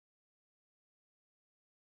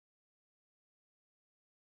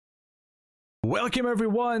Welcome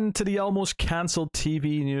everyone to the Almost Cancelled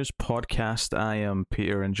TV News Podcast. I am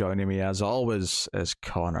Peter, and joining me as always is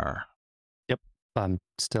Connor. Yep, I'm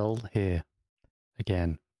still here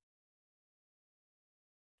again.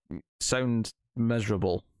 Sound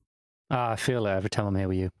miserable. I feel it every time I'm here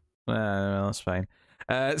with you. That's fine.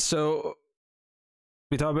 So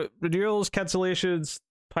we talk about renewals, cancellations,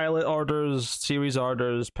 pilot orders, series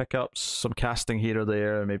orders, pickups, some casting here or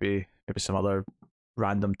there, maybe some other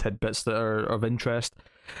random tidbits that are of interest.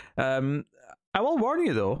 I will warn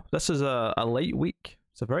you though, this is a light week.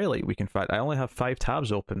 It's a very light week, in fact. I only have 5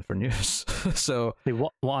 tabs open for news. So See,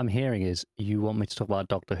 what I'm hearing is you want me to talk about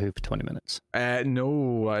Doctor Who for 20 minutes.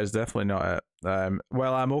 No, that is definitely not it.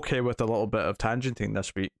 Well, I'm okay with a little bit of tangenting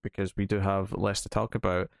this week because we do have less to talk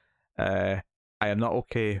about. I am not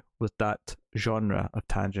okay with that genre of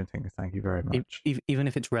tangenting. Thank you very much. Even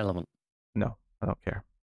if it's relevant? No, I don't care.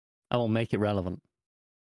 I will make it relevant.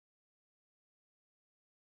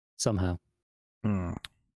 Somehow.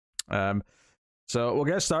 So we'll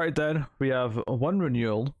get started then. We have one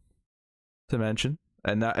renewal to mention,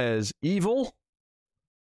 and that is Evil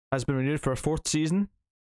has been renewed for a 4th season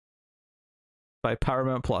by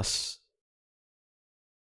Paramount Plus.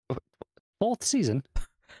 4th season?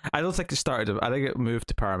 I don't think it started. I think it moved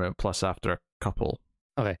to Paramount Plus after a couple.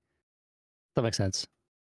 Okay, that makes sense.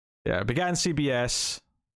 Yeah, it began CBS.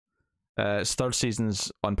 Its 3rd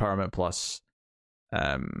season's on Paramount Plus.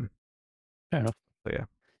 Fair enough. So yeah.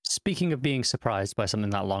 Speaking of being surprised by something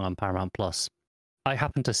that long on Paramount Plus, I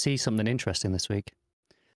happened to see something interesting this week.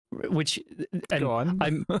 Which, and go on.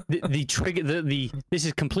 I'm the trigger. This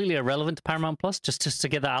is completely irrelevant to Paramount Plus. Just to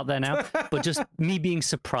get that out there now. But just me being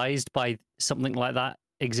surprised by something like that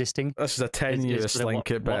existing. This is a tenuous link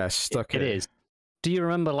at best. Okay. It is. Do you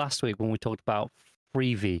remember last week when we talked about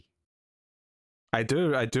Freevee? I do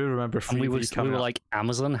remember Freevee. And we were like,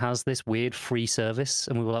 Amazon has this weird free service,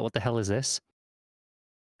 and we were like, what the hell is this?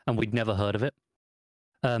 And we'd never heard of it.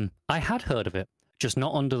 I had heard of it, just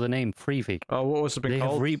not under the name Freevee. Oh, what was it been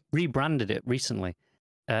called? They have rebranded it recently.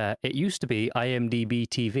 It used to be IMDb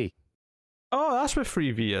TV. Oh, that's what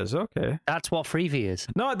Freevee is. Okay. That's what Freevee is.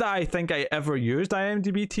 Not that I think I ever used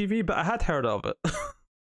IMDb TV, but I had heard of it.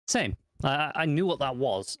 Same. I knew what that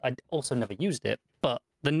was. I also never used it, but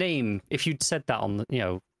the name, if you'd said that on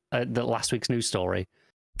the last week's news story,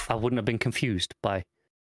 I wouldn't have been confused by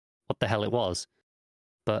what the hell it was.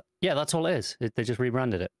 But yeah, that's all it is. They just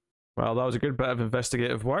rebranded it. Well, that was a good bit of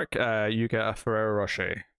investigative work. You get a Ferrero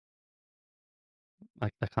Rocher.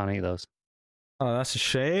 I can't eat those. Oh, that's a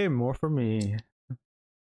shame. More for me.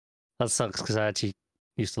 That sucks because I actually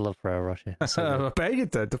used to love Ferrero Rocher. So I bet you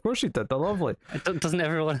did. Of course you did. They're lovely. Doesn't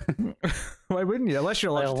everyone? Why wouldn't you? Unless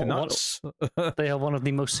you're allergic to nuts. They are one of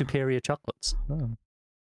the most superior chocolates. Oh.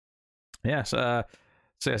 Yes. So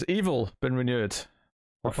yes, Evil been renewed.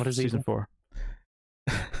 What is season Evil?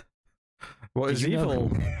 4? What is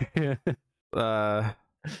Evil?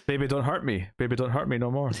 Baby don't hurt me. Baby don't hurt me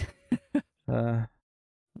no more.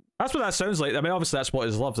 That's what that sounds like. I mean, obviously that's what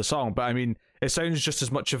is Love, the song, but I mean, it sounds just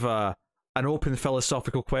as much of an open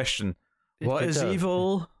philosophical question. What is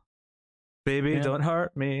evil? Baby, don't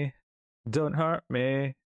hurt me. Don't hurt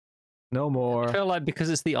me. No more. I feel like because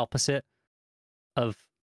it's the opposite of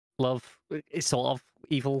love, it's sort of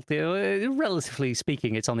evil. Relatively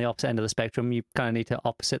speaking, it's on the opposite end of the spectrum. You kind of need to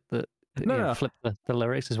flip the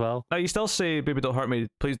lyrics as well. Now, you still say, baby, don't hurt me.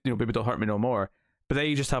 Please, baby, don't hurt me no more. But then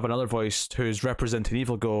you just have another voice who's representing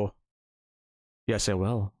evil go, yes, I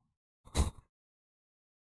will.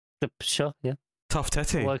 Sure, yeah. Tough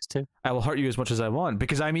titty. It works too. I will hurt you as much as I want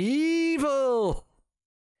because I'm evil.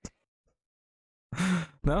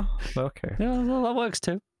 No? Okay. Yeah, well, that works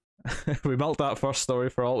too. We milked that first story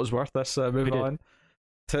for all it was worth. Let's move on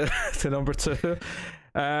to number 2.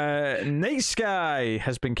 Night Sky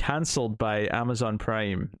has been cancelled by Amazon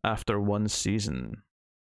Prime after 1 season.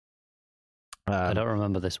 I don't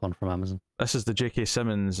remember this one from Amazon. This is the J.K.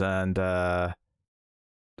 Simmons and Sissy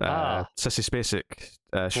Spacek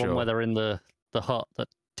show. One where they're in the hut that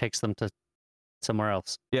takes them to somewhere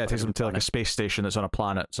else. Yeah, it takes them to like a space station that's on a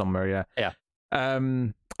planet somewhere, yeah. Yeah.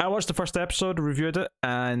 I watched the first episode, reviewed it,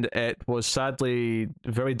 and it was sadly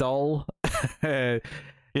very dull. The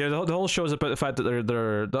whole show is about the fact that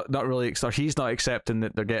they're not really, or he's not accepting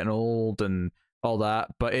that they're getting old and all that,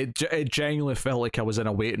 but it genuinely felt like I was in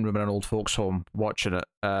a waiting room in an old folks home watching it,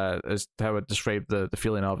 is how I would describe the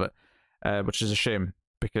feeling of it, which is a shame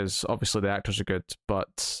because obviously the actors are good,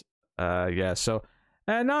 but so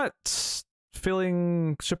not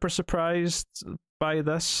feeling super surprised by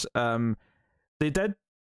this. They did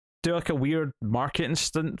do like a weird marketing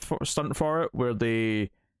stunt for it where they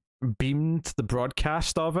beamed the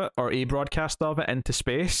broadcast of it, or a broadcast of it, into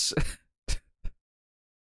space. It's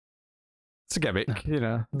a gimmick, you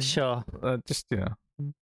know. Sure. Just, you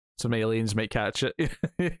know, some aliens might catch it.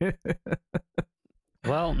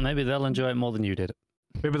 Well, maybe they'll enjoy it more than you did.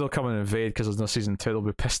 Maybe they'll come and invade because there's no season 2. They'll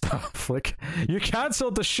be pissed off. Like, you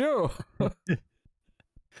cancelled the show!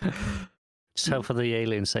 Just hope for the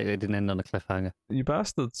aliens' sake they didn't end on a cliffhanger. You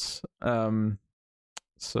bastards.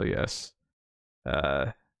 So, yes.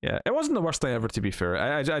 Yeah, it wasn't the worst thing ever, to be fair.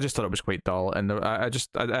 I just thought it was quite dull, and I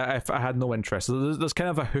had no interest. There's kind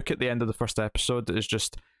of a hook at the end of the first episode that is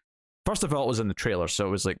just, first of all, it was in the trailer, so it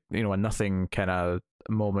was like, you know, a nothing kind of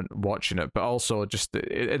moment watching it, but also just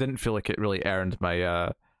it didn't feel like it really earned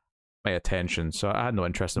my my attention, so I had no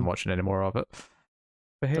interest in watching any more of it.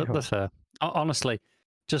 But hey, That's fair. Honestly,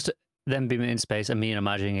 just them being in space and me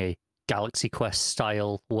imagining a Galaxy Quest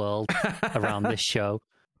style world around this show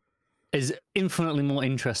is infinitely more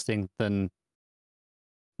interesting than,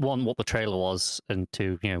 one, what the trailer was, and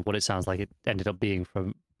two, you know, what it sounds like it ended up being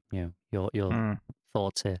from, you know, your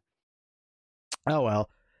thoughts here. Oh well.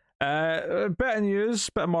 Bit of news,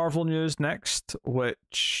 bit of Marvel news next,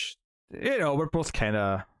 which, you know, we're both kind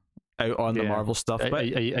of out on the Marvel stuff. But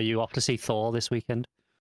Are you off to see Thor this weekend?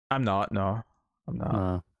 I'm not. No, I'm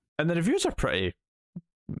not. And the reviews are pretty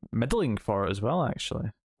middling for it as well, actually.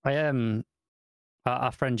 I am.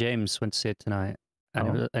 Our friend James went to see it tonight,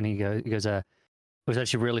 and he goes, it was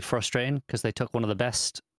actually really frustrating because they took one of the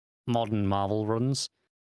best modern Marvel runs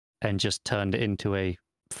and just turned it into a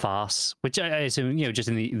farce, which I assume, you know, just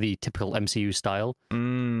in the typical MCU style.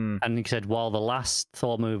 And he said, while the last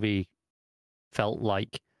Thor movie felt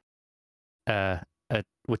like a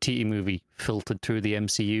Waititi movie filtered through the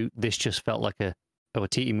MCU, this just felt like a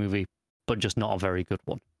Waititi movie, but just not a very good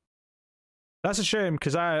one. That's a shame,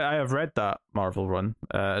 because I have read that Marvel run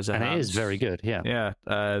as it is very good. Yeah.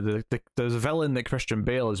 The villain that Christian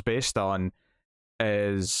Bale is based on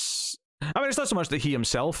is, I mean, it's not so much that he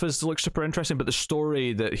himself looks super interesting, but the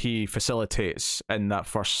story that he facilitates in that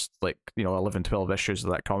first, like, you know, 11, 12 issues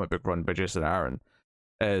of that comic book run by Jason Aaron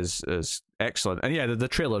is excellent. And yeah, the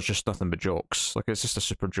trailer's just nothing but jokes. Like, it's just a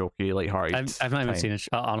super jokey, lighthearted. I've not even seen it.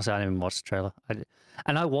 Honestly, I didn't even watch the trailer.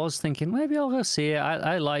 And I was thinking maybe I'll go see it.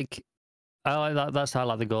 I like that. That's how I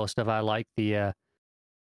like the Gore stuff. I like the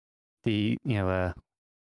you know,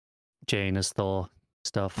 Jane as Thor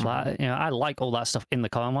stuff. Like, you know, I like all that stuff in the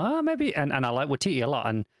comic. Maybe, and I like Waititi a lot.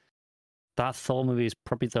 And that Thor movie is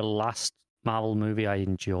probably the last Marvel movie I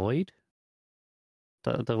enjoyed.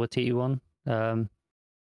 The Waititi one. And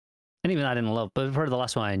even I didn't love, but probably the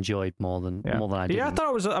last one I enjoyed more than I did. Yeah, I thought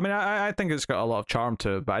it was. I mean, I think it's got a lot of charm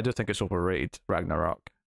to it, but I do think it's overrated. Ragnarok.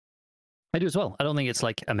 I do as well. I don't think it's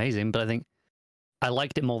like amazing, but I think I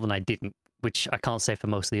liked it more than I didn't, which I can't say for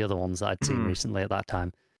most of the other ones that I'd seen recently at that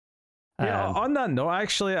time. Yeah. On that note,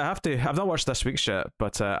 actually, I've not watched this week's yet,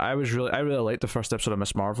 but I really liked the first episode of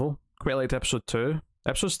Miss Marvel. Quite liked episode 2.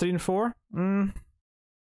 Episodes 3 and 4.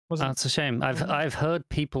 That's a shame. I've heard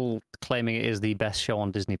people claiming it is the best show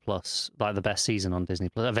on Disney Plus, like the best season on Disney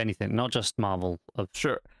Plus of anything, not just Marvel. Of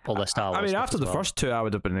all their Star Wars. I mean, after the first 2, I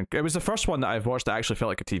would have been. It was the first one that I've watched that actually felt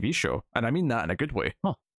like a TV show, and I mean that in a good way.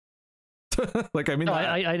 Huh. Like, I mean, no,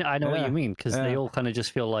 I know what you mean, because they all kind of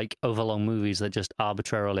just feel like overlong movies that just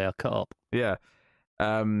arbitrarily are cut up. Yeah.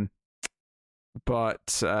 But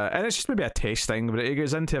and it's just maybe a taste thing, but it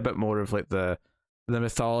goes into a bit more of like the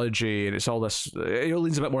mythology, and it's all this. It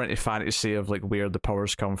leans a bit more into fantasy of like where the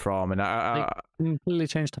powers come from, and they completely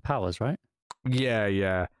changed the powers, right?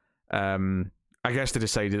 Yeah. I guess they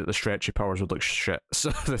decided that the stretchy powers would look shit, so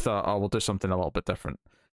they thought, oh, we'll do something a little bit different.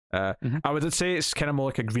 I would say it's kind of more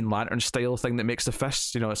like a Green Lantern style thing that makes the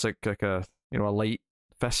fists. You know, it's like a a light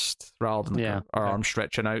fist rather than our arm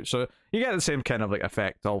stretching out. So you get the same kind of like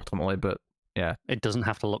effect ultimately, but yeah, it doesn't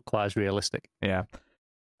have to look quite as realistic. Yeah.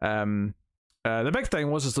 The big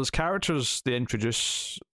thing was those characters they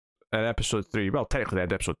introduce in episode 3. Well, technically they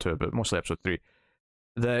had episode 2, but mostly episode 3.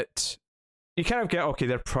 That you kind of get, okay,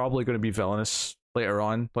 they're probably going to be villainous later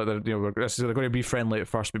on. Like they're going to be friendly at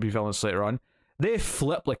first, but be villainous later on. They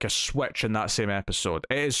flip like a switch in that same episode.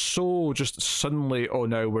 It is so just suddenly, oh,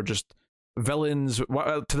 now we're just villains,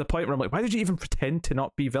 to the point where I'm like, why did you even pretend to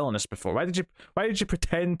not be villainous before? Why did you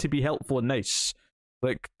pretend to be helpful and nice?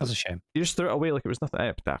 Like, that's a shame. You just threw it away like it was nothing.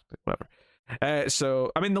 Whatever.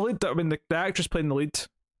 So I mean, the actress playing the lead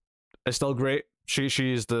is still great.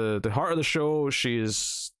 She's the heart of the show.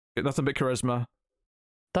 She's got nothing but charisma.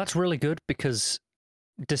 That's really good, because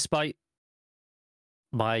despite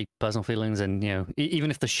my personal feelings, and you know,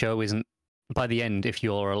 even if the show isn't, by the end, if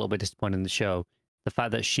you're a little bit disappointed in the show, the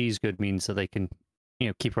fact that she's good means that they can,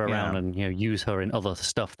 keep her around and use her in other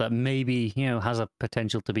stuff that maybe has a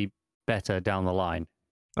potential to be better down the line.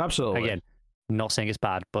 Absolutely. Again, not saying it's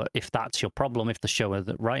bad, but if that's your problem, if the show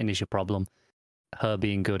that writing is your problem, her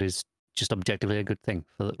being good is just objectively a good thing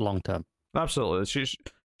for the long term. Absolutely.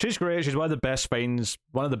 She's great. She's one of the best finds,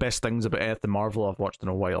 one of the best things about Anything Marvel I've watched in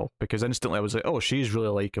a while, because instantly I was like, oh, she's really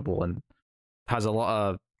likable and has a lot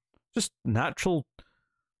of just natural,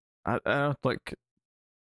 I don't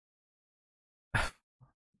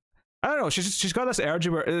know, she's got this energy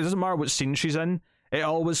where it doesn't matter what scene she's in, it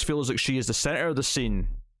always feels like she is the center of the scene,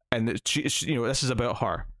 and that she this is about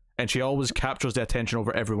her, and she always captures the attention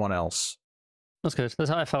over everyone else. That's good. That's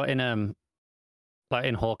how I felt in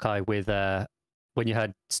Hawkeye with when you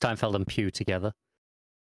had Steinfeld and Pugh together,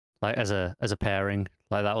 like as a pairing.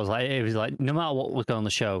 Like that was like, it was like no matter what was going on the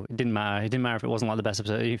show, it didn't matter. It didn't matter if it wasn't like the best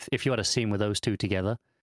episode. If you had a scene with those two together,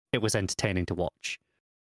 it was entertaining to watch.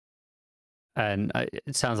 And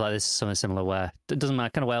it sounds like this is something similar where it doesn't matter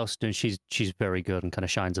kind of what else doing. She's very good and kind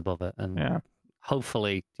of shines above it. And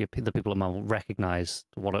hopefully the people at Marvel recognize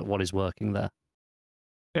what is working there.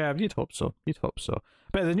 Yeah, you'd hope so.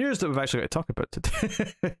 But the news that we've actually got to talk about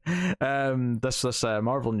today, this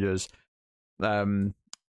Marvel news,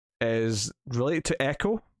 is related to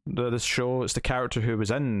Echo. This show, it's the character who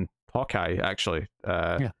was in Hawkeye, actually.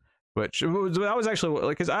 Which I was actually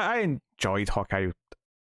like, because I enjoyed Hawkeye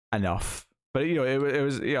enough, but it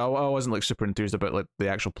was I wasn't like super enthused about like the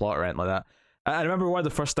actual plot or anything like that. I remember one of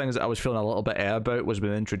the first things that I was feeling a little bit about was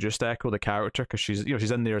when they introduced Echo, the character, because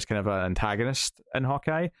she's in there as kind of an antagonist in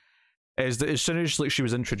Hawkeye. Is that as soon as like she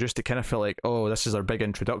was introduced, it kind of felt like, oh, this is our big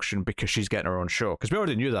introduction because she's getting her own show, because we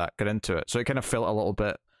already knew that going into it, so it kind of felt a little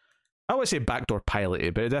bit, I would say backdoor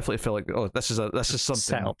piloty, but it definitely felt like, oh, this is something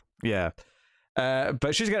set up. Yeah.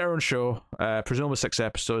 But she's getting her own show, presumably 6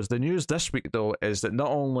 episodes. The news this week, though, is that not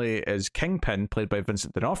only is Kingpin, played by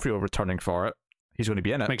Vincent D'Onofrio, returning for it, he's going to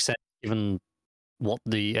be in it. Makes sense, given what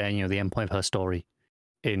the the end point of her story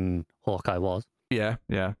in Hawkeye was. Yeah.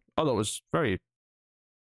 Although it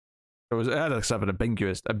had a sort of an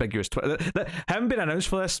ambiguous having been announced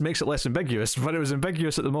for this makes it less ambiguous, but it was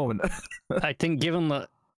ambiguous at the moment. I think given that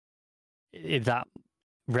that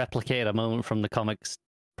replicated a moment from the comics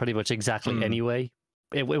pretty much exactly anyway,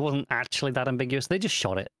 it wasn't actually that ambiguous. They just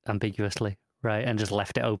shot it ambiguously, right, and just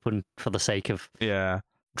left it open for the sake of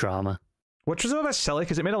drama, which was a bit silly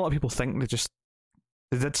because it made a lot of people think they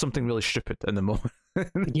did something really stupid in the moment.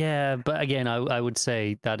 Yeah, but again, I would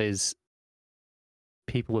say that is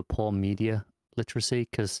people with poor media literacy,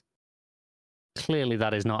 because clearly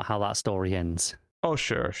that is not how that story ends. Oh,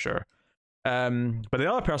 sure. But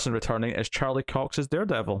the other person returning is Charlie Cox's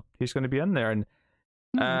Daredevil. He's going to be in there, and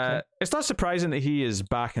it's not surprising that he is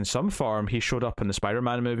back in some form. He showed up in the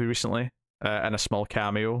Spider-Man movie recently in a small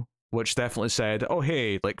cameo, which definitely said, oh,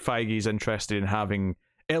 hey, like Feige's interested in having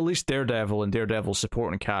at least Daredevil and Daredevil's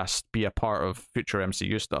supporting cast be a part of future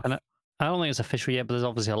MCU stuff. And I don't think it's official yet, but there's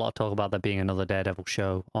obviously a lot of talk about there being another Daredevil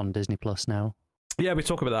show on Disney Plus now. Yeah, we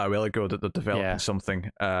talked about that a while ago, that they're developing something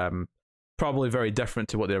probably very different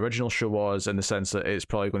to what the original show was, in the sense that it's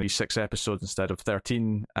probably going to be 6 episodes instead of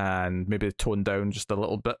 13, and maybe toned down just a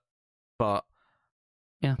little bit. But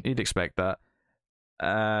yeah, you'd expect that.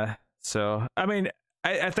 So, I mean,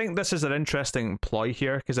 I think this is an interesting ploy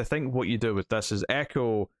here, because I think what you do with this is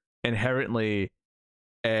Echo inherently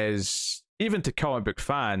is, even to comic book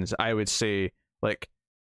fans, I would say, like,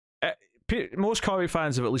 most comic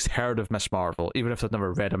fans have at least heard of Miss Marvel, even if they've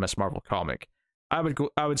never read a Miss Marvel comic. I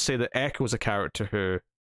would say that Echo is a character who,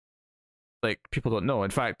 like, people don't know. In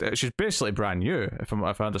fact, she's basically brand new, if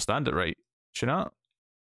I understand it right. Is she not?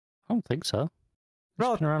 I don't think so.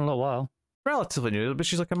 She's been around a little while. Relatively new, but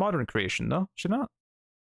she's like a modern creation, though. Is she not?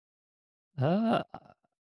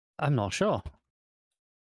 I'm not sure.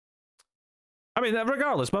 I mean,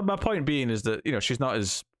 regardless, my point being is that, she's not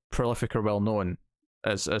as prolific or well known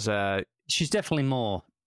as she's definitely more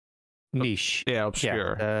niche. Yeah,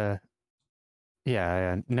 obscure.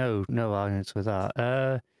 No arguments with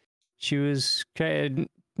that. She was created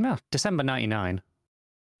December 1999.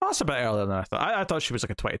 That's a bit earlier than I thought. I thought she was like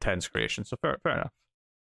a 2010s creation, so fair enough.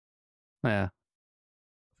 Yeah.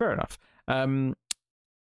 Fair enough.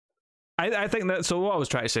 I think that, so what I was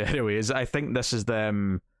trying to say anyway is I think this is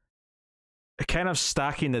them kind of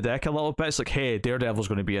stacking the deck a little bit. It's like, hey, Daredevil's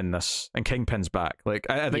going to be in this, and Kingpin's back. Like,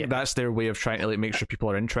 I think that's their way of trying to like make sure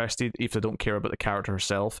people are interested, if they don't care about the character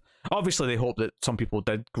herself. Obviously, they hope that some people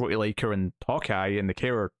did grow to like her in Hawkeye and they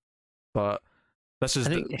care, but this is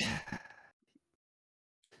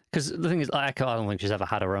because the thing is, I don't think she's ever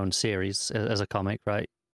had her own series as a comic, right?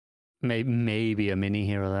 Maybe a mini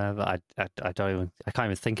here or there, but I can't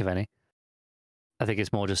even think of any. I think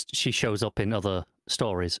it's more just she shows up in other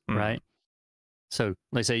stories, right? So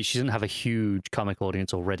let's say she doesn't have a huge comic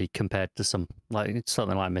audience already compared to something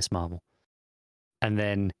like Miss Marvel, and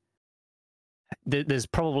then there's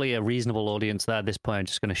probably a reasonable audience there at this point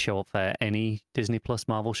just going to show up for any Disney Plus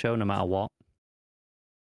Marvel show, no matter what.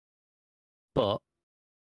 But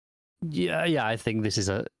yeah, I think this is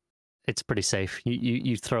it's pretty safe.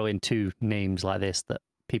 You throw in two names like this that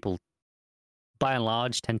people, by and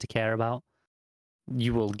large, tend to care about,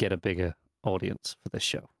 you will get a bigger audience for this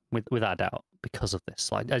show, without doubt, because of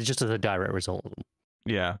this. Like, just as a direct result of them.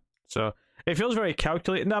 Yeah. So it feels very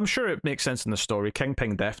calculated. And I'm sure it makes sense in the story.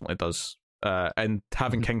 Kingpin definitely does. And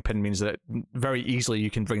having Kingpin means that very easily you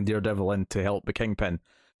can bring Daredevil in to help the Kingpin.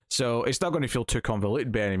 So it's not going to feel too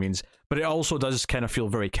convoluted by any means, but it also does kind of feel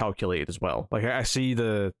very calculated as well. Like, I see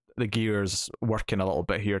the gears working a little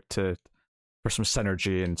bit here for some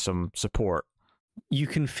synergy and some support. You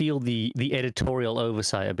can feel the editorial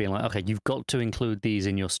oversight of being like, okay, you've got to include these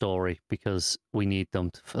in your story because we need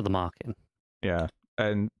them for the marketing. Yeah.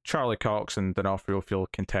 And Charlie Cox and D'Onofrio feel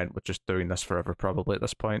content with just doing this forever, probably at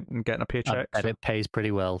this point, and getting a paycheck. And it pays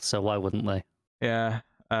pretty well, so why wouldn't they? Yeah.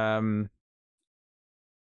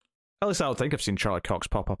 At least I don't think I've seen Charlie Cox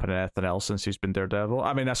pop up in anything else since he's been Daredevil.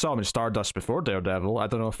 I mean, I saw him in Stardust before Daredevil. I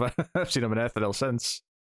don't know if I've seen him in anything else since.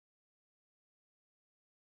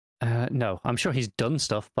 No, I'm sure he's done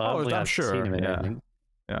stuff, but I'm sure. Seen him in anything.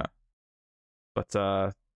 Yeah. But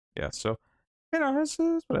yeah. So it's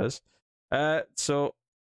what it is. So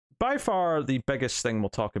by far the biggest thing we'll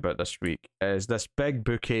talk about this week is this big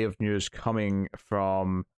bouquet of news coming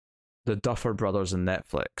from the Duffer Brothers and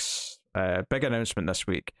Netflix. Big announcement this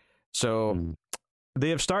week. So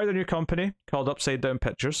they have started a new company called Upside Down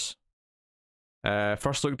Pictures.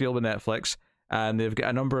 First look deal with Netflix, and they've got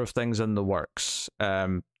a number of things in the works,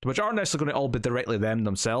 which aren't necessarily going to all be directly them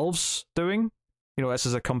themselves doing. You know, this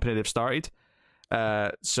is a company they've started.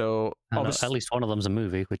 So at least one of them's a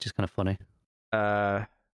movie, which is kind of funny. Well,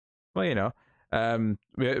 you know,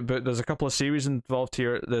 but there's a couple of series involved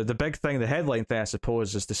here. The big thing, the headline thing, I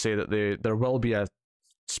suppose, is to say that there will be a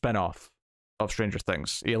spin-off of Stranger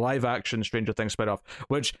Things, a live-action Stranger Things spin-off.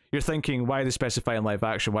 Which you're thinking, why are they specifying live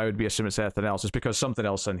action? Why would we assume it's anything else? It's because something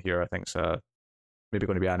else in here, I think, is maybe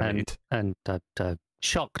going to be animated. And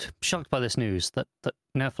shocked by this news that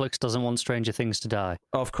Netflix doesn't want Stranger Things to die.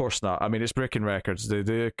 Of course not. I mean, it's breaking records. I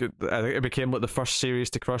think it became like the first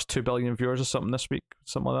series to cross 2 billion viewers or something this week,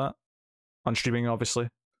 something like that, on streaming, obviously.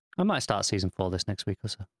 I might start season 4 this next week or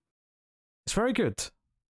so. It's very good.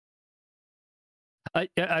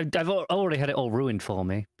 I've already had it all ruined for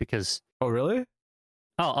me because. Oh really?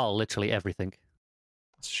 Oh, literally everything.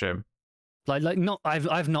 It's a shame. Like not.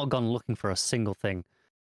 I've not gone looking for a single thing,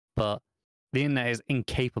 but the internet is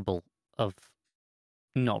incapable of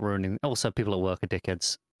not ruining. Also, people at work are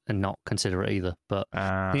dickheads and not consider it either. But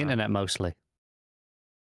the internet mostly.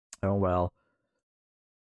 Oh well,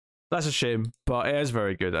 that's a shame, but it is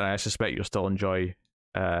very good, and I suspect you'll still enjoy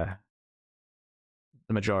the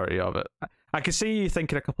majority of it. I can see you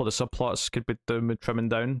thinking a couple of the subplots could be trimming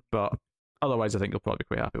down, but otherwise, I think you'll probably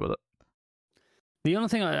be quite happy with it. The only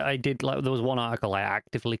thing I did like, there was one article I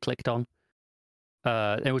actively clicked on.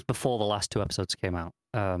 It was before the last 2 episodes came out.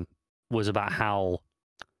 Was about how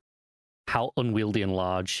unwieldy and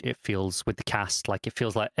large it feels with the cast. Like, it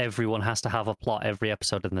feels like everyone has to have a plot every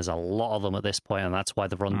episode, and there's a lot of them at this point, and that's why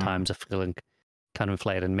the run times are feeling kind of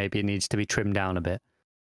inflated, and maybe it needs to be trimmed down a bit.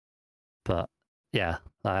 But yeah,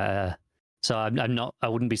 so I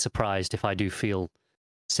wouldn't be surprised if I do feel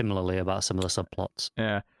similarly about some of the subplots.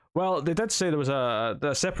 Yeah. Well, they did say there was a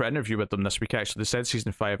separate interview with them this week, actually. They said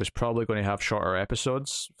season 5 is probably going to have shorter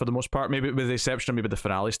episodes for the most part, maybe with the exception of maybe the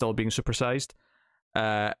finale still being supersized.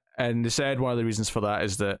 And they said one of the reasons for that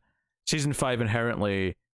is that season 5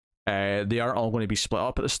 inherently, they aren't all going to be split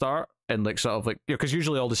up at the start, and like sort of like, you know, because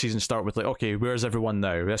usually all the seasons start with like, okay, where's everyone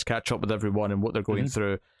now? Let's catch up with everyone and what they're going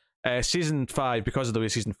through. Season 5, because of the way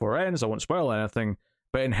season 4 ends, I won't spoil anything,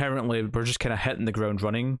 but inherently we're just kind of hitting the ground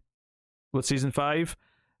running with season 5.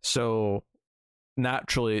 So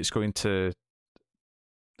naturally, it's going to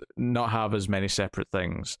not have as many separate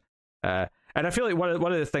things. And I feel like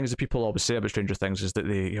one of the things that people always say about Stranger Things is that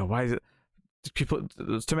why is it people?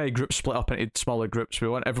 There's too many groups split up into smaller groups. We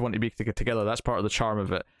want everyone to be together. That's part of the charm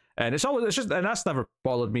of it. And and that's never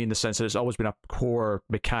bothered me in the sense that it's always been a core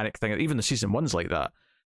mechanic thing. Even the season 1's like that.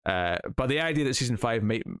 But the idea that season 5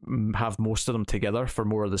 might have most of them together for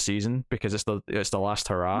more of the season because it's the last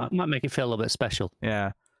hurrah might make it feel a little bit special.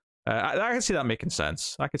 Yeah. I can see that making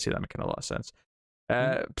sense. I can see that making a lot of sense.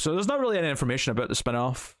 So there's not really any information about the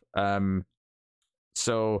spin-off.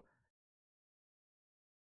 So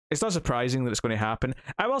it's not surprising that it's going to happen.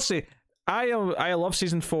 I will say, I love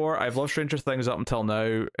season 4. I've loved Stranger Things up until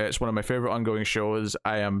now. It's one of my favorite ongoing shows.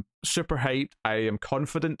 I am super hyped. I am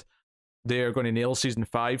confident they are going to nail season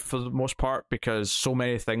 5 for the most part, because so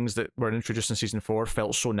many things that were introduced in season 4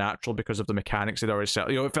 felt so natural because of the mechanics they'd already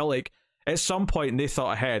set. It felt like at some point they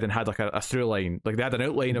thought ahead and had like a through line. Like they had an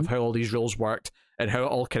outline of how all these rules worked and how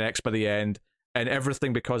it all connects by the end, and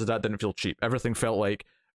everything because of that didn't feel cheap. Everything felt like,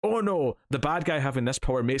 oh no, the bad guy having this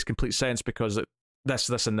power makes complete sense because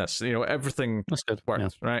this, and this. Everything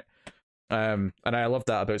worked, right? And I love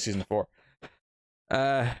that about season 4.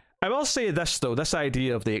 I will say this though, this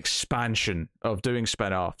idea of the expansion of doing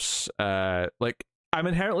spin-offs, like I'm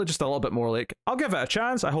inherently just a little bit more like, I'll give it a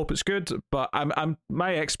chance, I hope it's good, but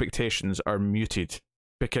my expectations are muted,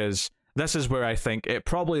 because this is where I think it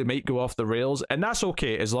probably might go off the rails, and that's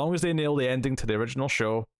okay as long as they nail the ending to the original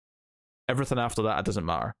show. Everything after that, it doesn't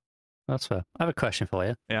matter. That's fair. I have a question for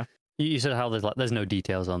you. Yeah. You said how there's no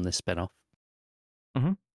details on this spin-off.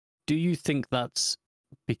 Mm-hmm. Do you think that's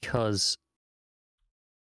because,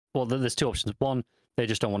 well, there's two options. One, they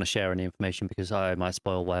just don't want to share any information because I might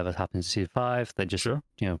spoil whatever happens in season 5. They just, they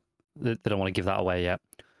don't want to give that away yet.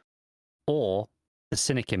 Or the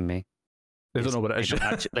cynic in me, they don't know what it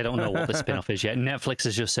is. They don't know what the spin-off is yet. Netflix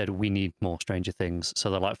has just said, we need more Stranger Things. So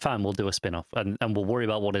they're like, fine, we'll do a spin-off and we'll worry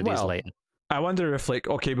about what it is later. I wonder if, like,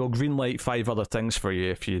 okay, we'll greenlight 5 other things for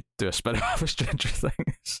you if you do a spin-off of Stranger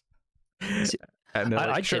Things.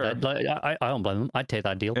 I'd sure. Take that. I don't blame them. I'd take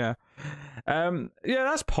that deal. Yeah. Yeah,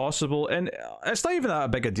 that's possible. And it's not even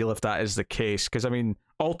that big a deal if that is the case, because, I mean,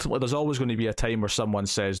 ultimately, there's always going to be a time where someone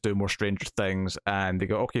says, do more Stranger Things, and they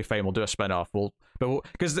go, okay, fine, we'll do a spin-off.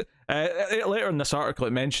 Because later in this article,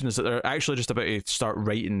 it mentions that they're actually just about to start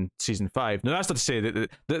writing season 5. Now, that's not to say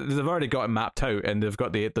that they've already got it mapped out, and they've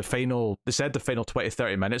got the final, they said the final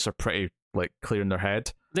 20-30 minutes are pretty, like, clear in their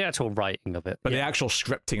head. The actual writing of it. But the actual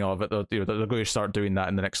scripting of it, they're going to start doing that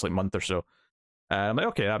in the next, like, month or so. I'm like,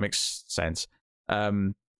 okay, that makes sense.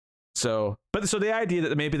 So the idea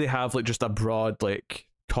that maybe they have, like, just a broad, like,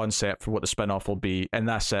 concept for what the spin-off will be, and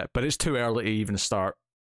that's it. But it's too early to even start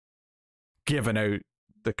giving out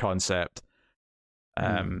the concept.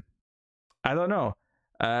 I don't know.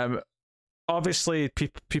 Obviously,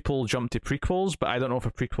 people jump to prequels, but I don't know if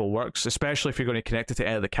a prequel works, especially if you're going to connect it to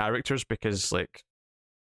any of the characters, because, like,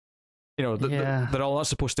 they're all not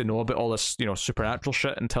supposed to know about all this, supernatural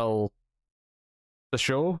shit until the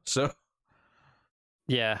show. So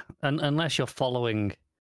yeah, and unless you're following,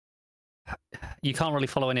 you can't really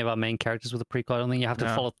follow any of our main characters with a prequel. I don't think you have to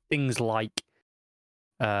follow things like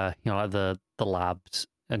like the labs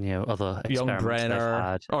and other young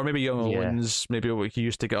Brenner, or maybe young Owens, maybe what he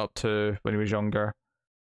used to get up to when he was younger.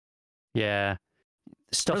 Yeah,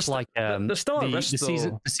 stuff like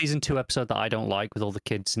the season 2 episode that I don't like with all the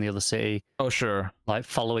kids in the other city. Oh sure, like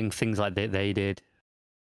following things like they did.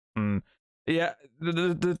 Yeah,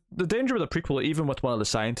 the danger with a prequel, even with one of the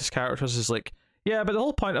scientist characters, is like, yeah, but the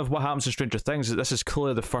whole point of what happens in Stranger Things is this is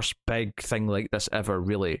clearly the first big thing like this ever,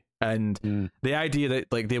 really. And the idea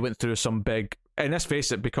that, like, they went through some big, and let's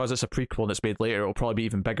face it, because it's a prequel and it's made later, it'll probably be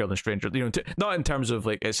even bigger than Stranger. Not in terms of,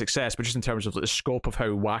 like, its success, but just in terms of, like, the scope of how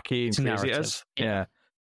wacky and crazy it is. Yeah.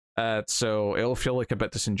 So it'll feel like a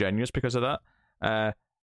bit disingenuous because of that.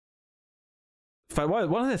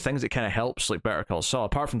 One of the things that kind of helps, like, Better Call Saul,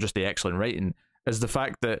 apart from just the excellent writing, is the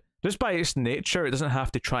fact that just by its nature, it doesn't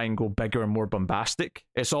have to try and go bigger and more bombastic.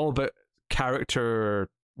 It's all about character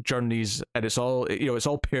journeys, and it's all it's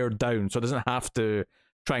all pared down, so it doesn't have to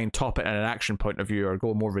try and top it in an action point of view or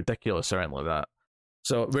go more ridiculous or anything like that.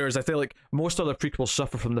 So whereas I feel like most other prequels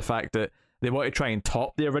suffer from the fact that they want to try and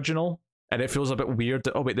top the original, and it feels a bit weird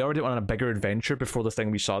that, oh wait, they already went on a bigger adventure before the thing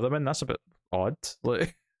we saw them in. That's a bit odd.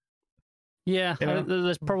 Like, yeah,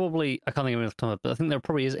 there's probably, I can't think of enough time, but I think there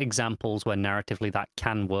probably is examples where narratively that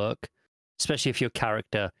can work, especially if your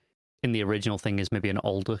character in the original thing is maybe an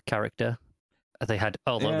older character. They had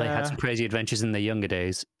some crazy adventures in their younger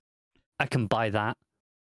days. I can buy that.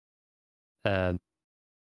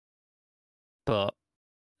 But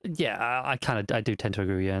yeah, I do tend to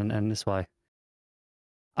agree with you, and that's why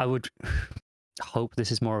I would hope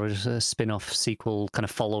this is more of a spin-off sequel, kind of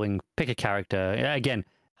following, pick a character. Again,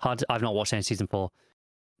 I've not watched any season 4.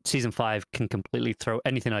 Season 5 can completely throw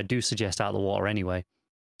anything I do suggest out of the water anyway.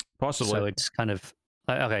 Possibly. So it's kind of,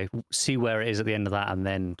 okay, see where it is at the end of that, and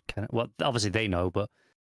then kind of, well, obviously they know, but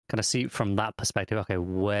kind of see from that perspective, okay,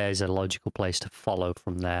 where's a logical place to follow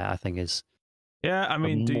from there, I think is. Yeah, I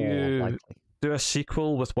mean, do you do a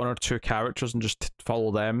sequel with 1 or 2 characters and just follow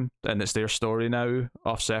them, and it's their story now,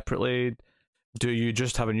 off separately? Do you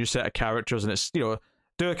just have a new set of characters, and it's,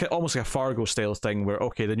 almost like a Fargo style thing where,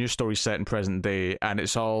 okay, the new story's set in present day and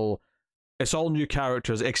it's all new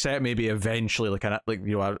characters, except maybe eventually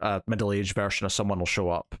a middle-aged version of someone will show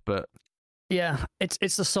up. But yeah,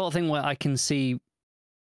 it's the sort of thing where I can see,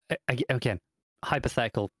 again,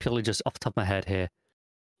 hypothetical, purely just off the top of my head here.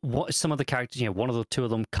 What some of the characters, one of the two of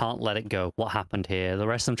them can't let it go. What happened here? The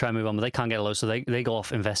rest of them try and move on, but they can't get low, so they go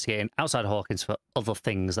off investigating outside Hawkins for other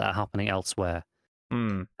things that are happening elsewhere.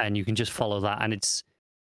 And you can just follow that, and it's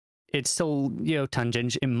still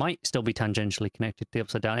tangential. It might still be tangentially connected to the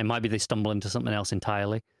Upside Down. It might be they stumble into something else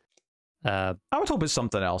entirely. I would hope it's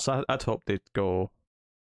something else. I'd hope they'd go.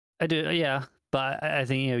 I do, yeah, but I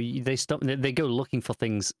think they go looking for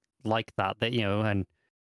things like that. That and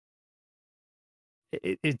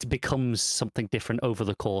it becomes something different over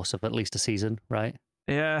the course of at least a season, right?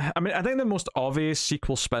 Yeah, I mean, I think the most obvious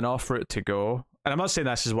sequel spin-off for it to go, and I'm not saying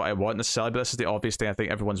this is what I want necessarily, but this is the obvious thing I think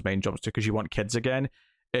everyone's mind jumps to because you want kids again,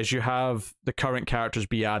 is you have the current characters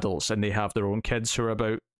be adults and they have their own kids who are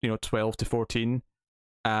about 12 to 14,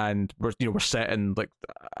 and we're set in like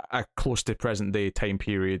a close to present day time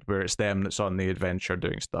period where it's them that's on the adventure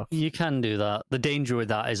doing stuff. You can do that. The danger with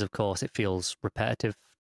that is, of course, it feels repetitive.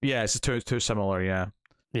 Yeah, it's too similar. Yeah.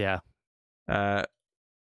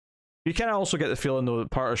 You kind of also get the feeling, though, that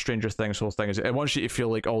part of Stranger Things' whole thing is it wants you to feel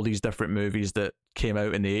like all these different movies that came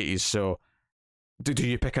out in the 80s. So, do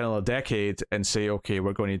you pick another decade and say, okay,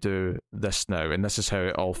 we're going to do this now, and this is how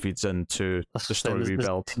it all feeds into the story we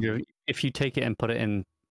built? If you take it and put it in,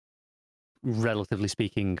 relatively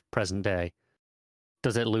speaking, present day,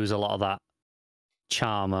 does it lose a lot of that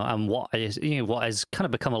charm and what has kind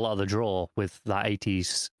of become a lot of the draw with that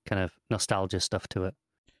 80s kind of nostalgia stuff to it?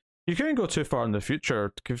 You couldn't go too far in the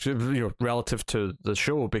future, relative to the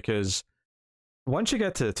show, because once you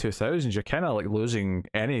get to the 2000s, you're kind of like losing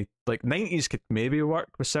any. Like 90s could maybe work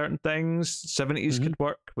with certain things, 70s could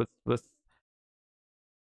work with. It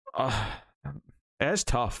is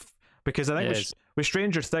tough because I think with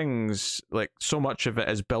Stranger Things, like so much of it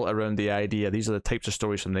is built around the idea these are the types of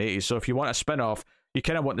stories from the 80s. So if you want a spin-off, you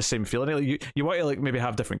kind of want the same feeling. Like you want to like maybe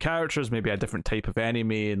have different characters, maybe a different type of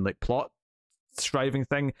enemy and like plot striving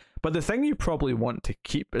thing, but the thing you probably want to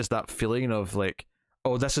keep is that feeling of like,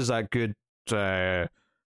 oh, this is a good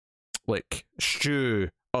like stew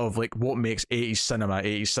of like what makes 80s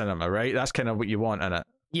cinema, right? That's kind of what you want in it.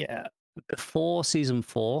 Yeah, before season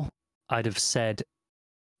 4 I'd have said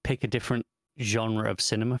pick a different genre of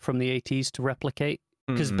cinema from the 80s to replicate,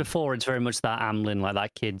 because before it's very much that Amblin, like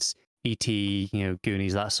that kids E.T.,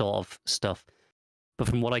 Goonies, that sort of stuff. But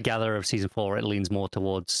from what I gather of season 4, it leans more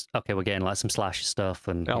towards, okay, we're getting like some slasher stuff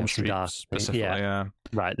and Elm some dark specifically, yeah.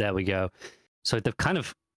 Right, there we go. So they've kind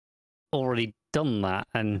of already done that,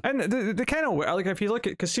 and they kind of like, if you look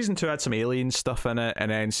at, because season 2 had some alien stuff in it, and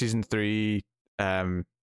then season 3, a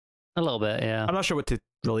little bit, yeah. I'm not sure what to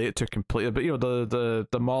relate it to completely, but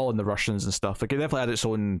the mall and the Russians and stuff, like it definitely had its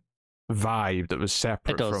own vibe that was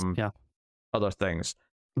separate from other things.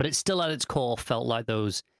 But it still at its core felt like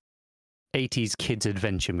those 80s kids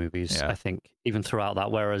adventure movies, I think, even throughout that.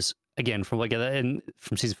 Whereas, again, from what I get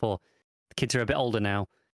from season 4, the kids are a bit older now.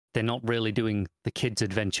 They're not really doing the kids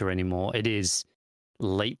adventure anymore. It is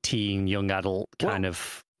late teen, young adult kind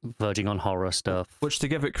of verging on horror stuff. Which, to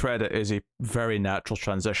give it credit, is a very natural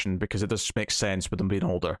transition because it does make sense with them being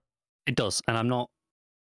older. It does, and I'm not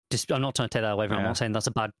trying to take that away from it. I'm not saying that's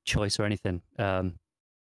a bad choice or anything. But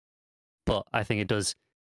I think it does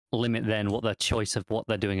limit then what their choice of what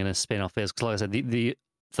they're doing in a spin-off is. Because like I said, the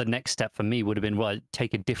next step for me would have been, well,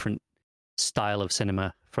 take a different style of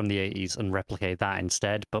cinema from the 80s and replicate that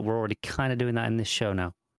instead. But we're already kind of doing that in this show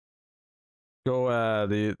now. Go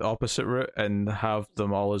the opposite route and have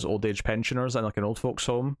them all as old age pensioners in like an old folks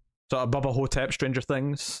home. So a Bubba Hotep Stranger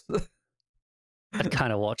Things. I'd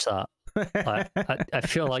kind of watch that. I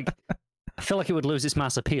feel like it would lose its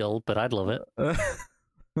mass appeal, but I'd love it.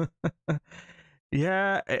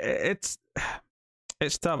 Yeah, it's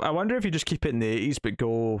tough. I wonder if you just keep it in the 80s, but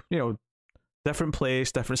go, different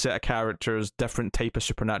place, different set of characters, different type of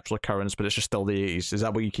supernatural occurrence, but it's just still the 80s. Is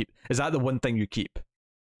that what you keep? Is that the one thing you keep?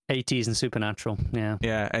 80s and supernatural, yeah.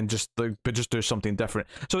 Yeah, and just do something different.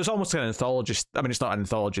 So it's almost like an anthology. I mean, it's not an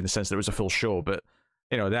anthology in the sense that it was a full show, but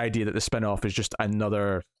the idea that the spin-off is just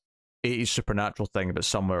another 80s supernatural thing, but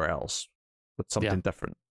somewhere else with something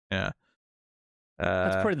different. Yeah.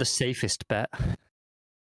 That's probably the safest bet.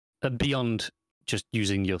 Beyond just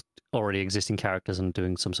using your already existing characters and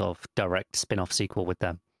doing some sort of direct spin-off sequel with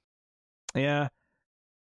them. Yeah.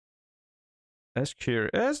 That's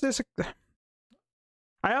curious.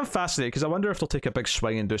 I am fascinated because I wonder if they'll take a big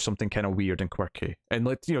swing and do something kind of weird and quirky, and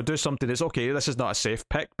like do something that's okay. This is not a safe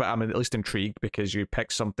pick, but I'm at least intrigued because you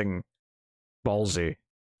pick something ballsy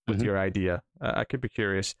with your idea. I could be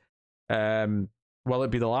curious. Will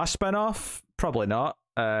it be the last spin-off? Probably not.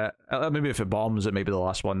 Maybe if it bombs, it may be the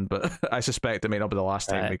last one, but I suspect it may not be the last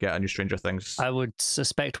time we get a new Stranger Things. I would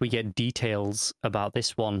suspect we get details about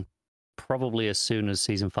this one probably as soon as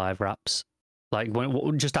season 5 wraps. Like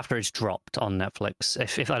just after it's dropped on Netflix.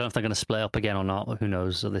 If I don't know if they're going to split up again or not, who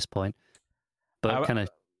knows at this point. But kind of.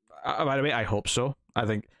 By the way, I hope so. I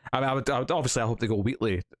think. I would obviously. I hope they go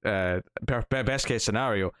weekly. Best case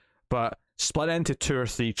scenario, but split into 2 or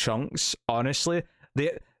 3 chunks. Honestly,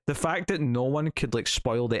 the fact that no one could like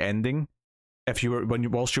spoil the ending, if you were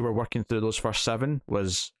whilst you were working through those first 7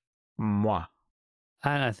 was, mwah.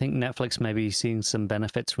 And I think Netflix may be seeing some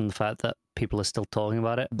benefits from the fact that people are still talking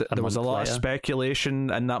about it. There was a lot of speculation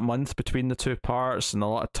in that month between the 2 parts, and a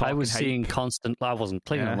lot of talk. I was seeing constant. I wasn't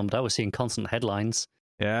clicking on them, but I was seeing constant headlines.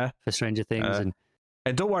 Yeah, for Stranger Things,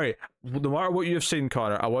 and don't worry, no matter what you've seen,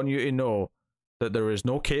 Connor, I want you to know that there is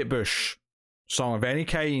no Kate Bush song of any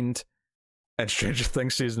kind in Stranger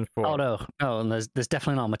Things season 4. Oh no, and there's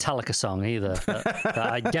definitely not a Metallica song either. But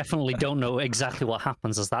I definitely don't know exactly what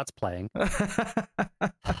happens as that's playing.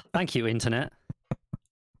 Thank you, internet.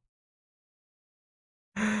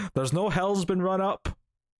 There's no hell's been run up.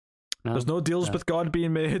 No, there's no deals with God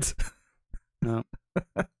being made. No.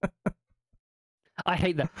 I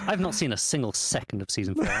hate that. I've not seen a single second of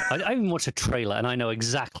season 4. I even watched a trailer and I know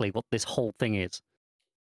exactly what this whole thing is.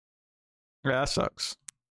 Yeah, that sucks.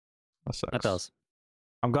 That does.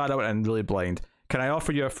 I'm glad I went in really blind. Can I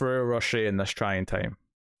offer you a Ferrero Rocher in this trying time?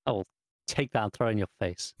 I will take that and throw it in your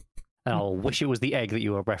face. And I'll wish it was the egg that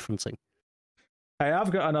you were referencing. I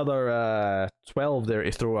have got another 12 there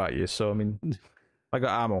to throw at you, so I mean, I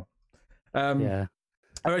got ammo. Yeah.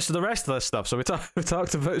 All right, so the rest of this stuff. So we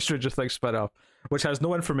talked about Stranger Things spin-off, which has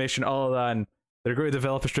no information other than they're going to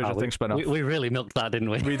develop a Stranger Things spin-off. We really milked that,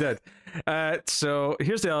 didn't we? We did. So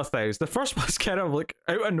here's the other things. The first one's kind of like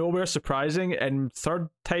out of nowhere surprising, and 4th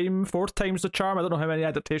time's the charm. I don't know how many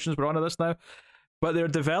adaptations we're on of this now, but they're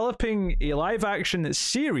developing a live-action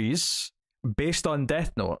series based on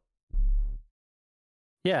Death Note.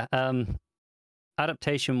 Yeah.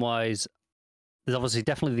 Adaptation-wise, there's obviously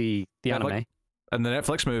definitely the anime. And the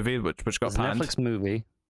Netflix movie, which got panned. Netflix movie.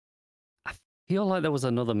 I feel like there was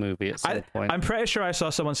another movie at some point. I'm pretty sure I saw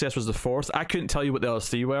someone say this was the 4th. I couldn't tell you what the other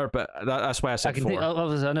 3 were, but that's why I said 4.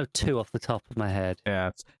 I know 2 off the top of my head.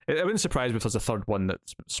 Yeah, it wouldn't surprise me if there's a 3rd one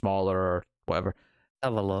that's smaller or whatever.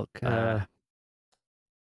 Have a look. There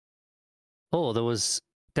was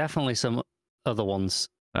definitely some other ones.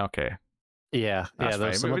 Okay. Yeah, there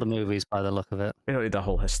were some other movies by the look of it. We don't need the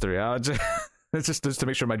whole history. It's just to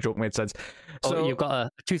make sure my joke made sense. So you've got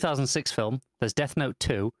a 2006 film. There's Death Note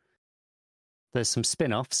 2. There's some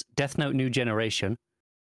spin-offs. Death Note New Generation.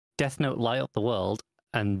 Death Note Light Up the World.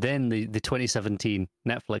 And then the 2017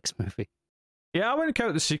 Netflix movie. Yeah, I wouldn't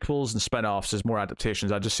count the sequels and spin-offs as more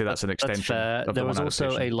adaptations. I'd just say that's an extension. That's fair. There was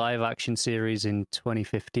also a live-action series in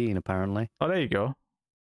 2015, apparently. Oh, there you go.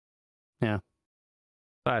 Yeah.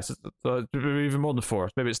 So even more than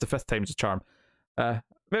 4. Maybe it's the 5th time's the charm.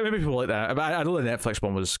 Maybe people like that. I know the Netflix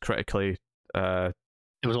one was critically. It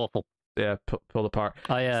was awful. Yeah, pulled apart.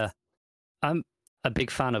 I'm a big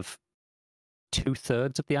fan of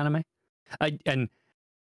 2/3 of the anime, I think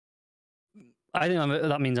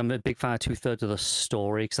that means I'm a big fan of 2/3 of the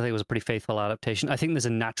story because I think it was a pretty faithful adaptation. I think there's a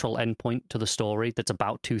natural endpoint to the story that's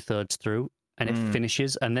about 2/3 through, and it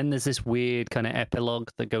finishes, and then there's this weird kind of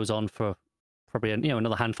epilogue that goes on for probably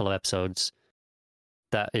another handful of episodes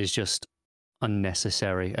that is just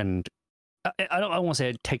unnecessary, and I don't want to say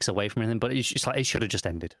it takes away from anything, but it's just like it should have just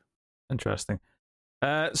ended. Interesting.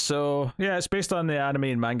 So yeah, it's based on the anime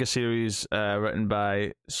and manga series written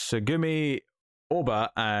by Sugumi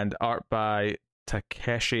Oba and art by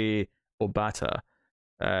Takeshi Obata.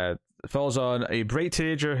 It follows on a bright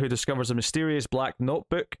teenager who discovers a mysterious black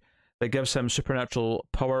notebook that gives him supernatural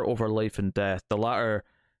power over life and death, the latter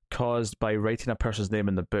caused by writing a person's name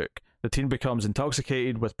in the book. The teen becomes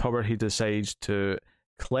intoxicated with power. He decides to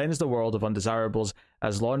cleanse the world of undesirables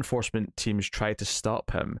as law enforcement teams try to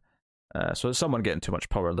stop him. So it's someone getting too much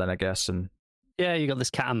power then, I guess. And yeah, you got this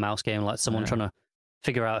cat and mouse game, like someone trying to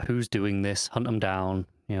figure out who's doing this, hunt them down,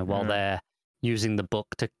 while they're using the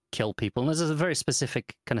book to kill people. And there's a very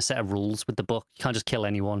specific kind of set of rules with the book. You can't just kill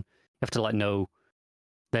anyone. You have to know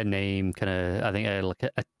their name, kind of, I think,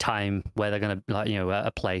 a time where they're going to,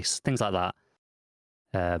 a place, things like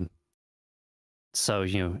that. So,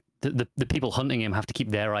 the people hunting him have to keep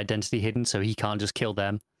their identity hidden, so he can't just kill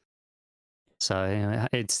them. So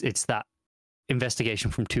it's that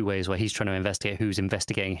investigation from two ways, where he's trying to investigate who's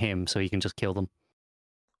investigating him, so he can just kill them.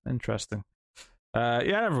 Interesting. Yeah,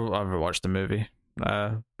 I never watched the movie.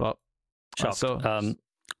 But Shocked. so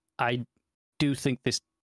I do think this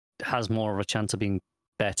has more of a chance of being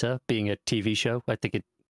better, being a TV show. I think it.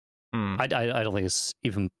 I don't think it's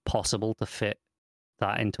even possible to fit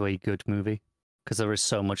that into a good movie, because there is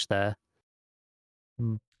so much there.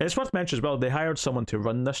 It's worth mentioning as well, they hired someone to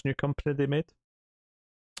run this new company they made.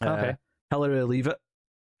 Okay. Hilary Leavitt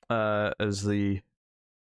yeah.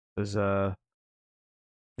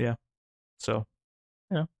 So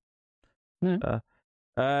yeah.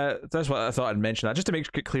 That's what I thought I'd mention, that just to make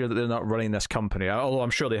it clear that they're not running this company, although I'm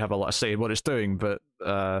sure they have a lot of say in what it's doing, but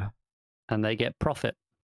and they get profit.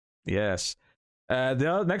 Yes.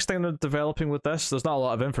 The next thing they're developing with this, there's not a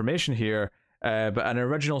lot of information here, but an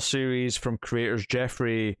original series from creators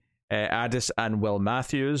Jeffrey Addis and Will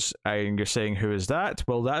Matthews. And you're saying, who is that?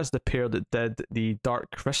 Well, that is the pair that did the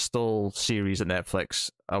Dark Crystal series at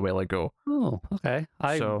Netflix a while ago. Oh, okay.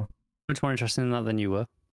 I'm much more interested in that than you were.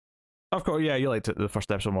 Of course, yeah, you liked it, the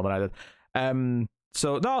first episode more than I did.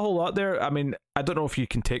 So not a whole lot there. I mean, I don't know if you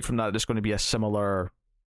can take from that it's going to be a similar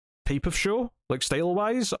type of show, like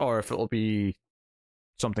style-wise, or if it'll be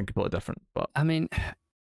something completely different. But I mean,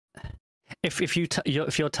 if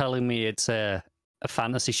you're telling me it's a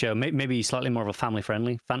fantasy show, maybe slightly more of a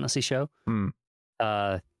family-friendly fantasy show,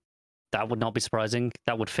 that would not be surprising.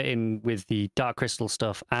 That would fit in with the Dark Crystal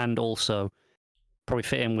stuff, and also probably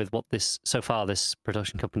fit in with what this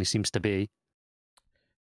production company seems to be.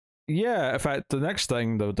 Yeah, in fact, the next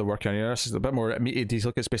thing they're working on here, this is a bit more immediate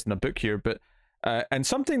detail. It's based on a book here, but and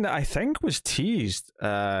something that I think was teased.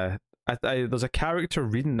 There's a character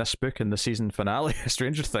reading this book in the season finale of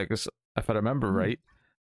Stranger Things, if I remember right.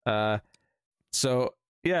 So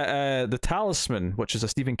yeah, The Talisman, which is a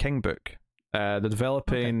Stephen King book. They're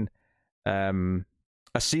developing a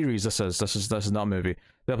series. This is not a movie.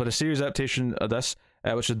 They'll put a series adaptation of this,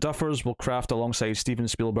 which the Duffers will craft alongside Steven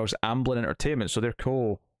Spielberg's Amblin Entertainment. So they're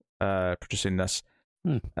producing this.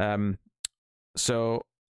 So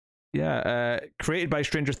yeah, created by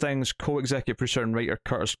Stranger Things co-executive producer and writer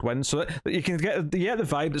Curtis Gwynn. So that you can get the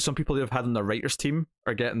vibe that some people who have had on their writers team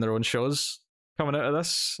are getting their own shows coming out of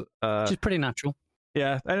this. Which is pretty natural.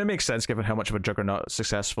 Yeah, and it makes sense given how much of a juggernaut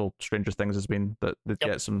successful Stranger Things has been, that they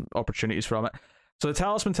get some opportunities from it. So The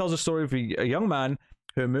Talisman tells the story of a young man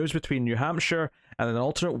who moves between New Hampshire and an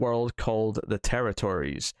alternate world called the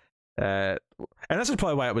Territories. And this is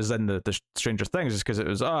probably why it was in the Stranger Things, is because it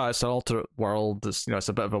was it's an alternate world. It's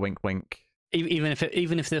a bit of a wink. Even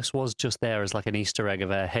if this was just there as like an Easter egg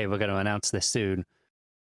of hey, we're going to announce this soon,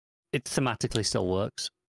 it thematically still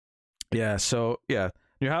works. Yeah. So yeah,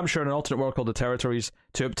 New Hampshire and an alternate world called the Territories.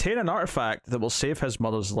 To obtain an artifact that will save his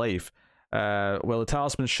mother's life. While the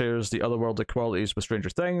Talisman shares the otherworldly qualities with Stranger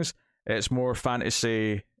Things, it's more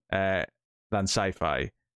fantasy than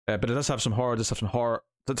sci-fi. But it does have some horror.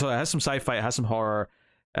 So it has some sci-fi, it has some horror,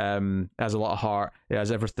 it has a lot of heart, it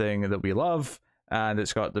has everything that we love, and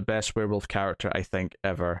it's got the best werewolf character, I think,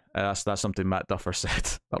 ever. That's something Matt Duffer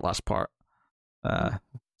said, that last part.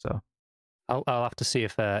 So I'll have to see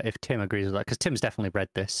if Tim agrees with that, because Tim's definitely read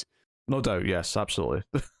this. No doubt, yes, absolutely.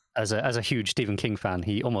 As a huge Stephen King fan,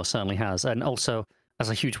 he almost certainly has, and also as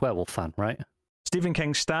a huge werewolf fan, right? Stephen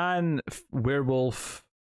King stan, werewolf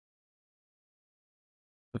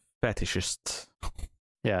fetishist.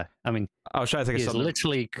 Yeah, I mean, I was trying to think of something. He's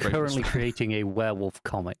literally currently creating a werewolf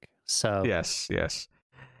comic. So yes. Yeah,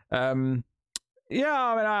 I mean,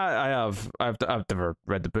 I've never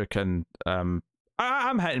read the book, and I'm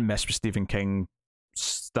hit and miss with Stephen King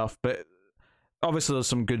stuff, but obviously there's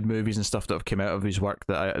some good movies and stuff that have come out of his work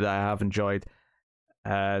that I have enjoyed.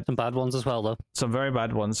 Some bad ones as well, though. Some very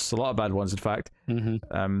bad ones, a lot of bad ones, in fact.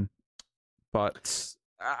 But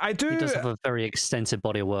I do. He does have a very extensive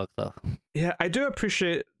body of work, though. Yeah, I do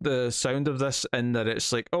appreciate the sound of this, in that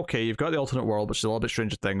it's like, okay, you've got the alternate world, which is a little bit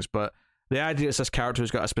Stranger Things, but the idea is this character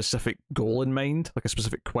who's got a specific goal in mind, like a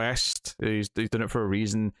specific quest. He's doing it for a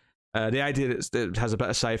reason. The idea that it has a bit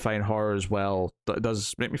of sci-fi and horror as well, that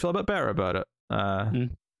does make me feel a bit better about it.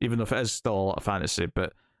 Even though it is still a lot of fantasy,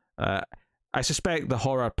 but I suspect the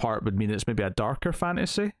horror part would mean it's maybe a darker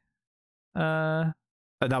fantasy. And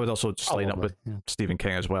that would also just line up with Stephen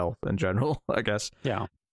King as well, in general, I guess. Yeah.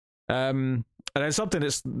 And it's something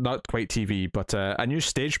that's not quite TV, but a new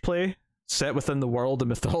stage play set within the world and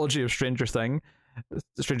mythology of Stranger Things,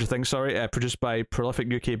 produced by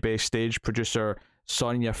prolific UK-based stage producer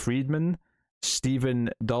Sonia Friedman, Stephen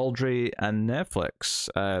Daldry, and Netflix.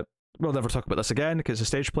 We'll never talk about this again because it's a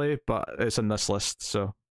stage play, but it's in this list,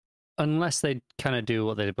 so... Unless they kind of do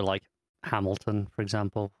what they did with, like, Hamilton, for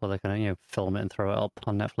example, where they're going to film it and throw it up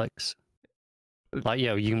on Netflix. Like,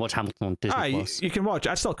 you can watch Hamilton on Disney Plus. You can watch.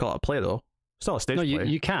 I'd still call it a play though. Still a stage play.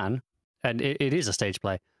 You can, and it is a stage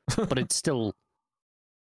play, but it's still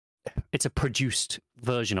it's a produced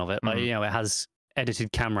version of it. Like, it has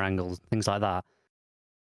edited camera angles, things like that.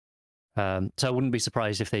 So I wouldn't be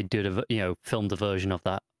surprised if they did filmed a version of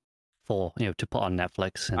that for to put on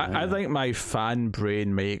Netflix. And, I think my fan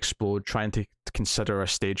brain may explode trying to consider a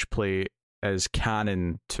stage play as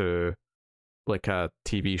canon to like a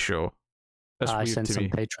TV show. I sent some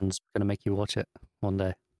patrons going to make you watch it one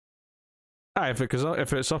day. If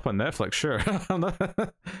it's up on Netflix, sure.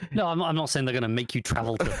 No, I'm not saying they're going to make you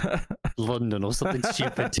travel to London or something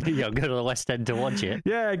stupid to go to the West End to watch it.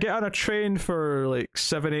 Yeah, get on a train for like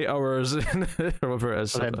 7-8 hours or whatever it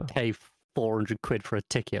is. And then pay 400 quid for a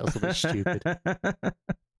ticket or something stupid.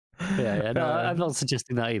 Yeah. No, I'm not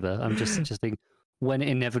suggesting that either. I'm just suggesting when it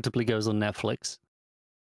inevitably goes on Netflix.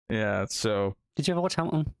 Yeah, so... Did you ever watch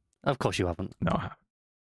Hamilton? Of course you haven't. No.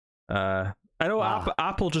 I know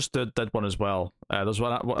Apple just did one as well. There's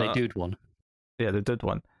one. They did one. Yeah, they did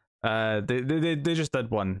one. They just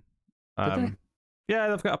did one. Did they? Yeah,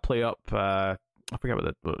 they've got a play up. I forget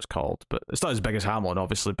what it's called, but it's not as big as Hamilton,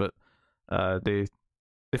 obviously. But they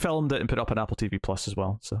filmed it and put it up on Apple TV Plus as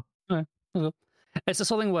well. So it's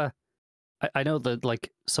something where I know that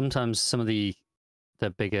like sometimes some of the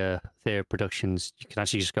bigger theatre productions you can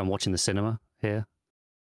actually just go and watch in the cinema here.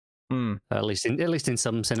 At least in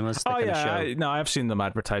some cinemas. Oh yeah, I've seen them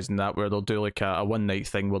advertising that where they'll do like a one night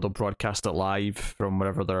thing where they'll broadcast it live from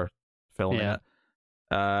wherever they're filming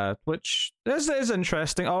it. Which is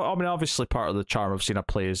interesting. I mean, obviously part of the charm of seeing a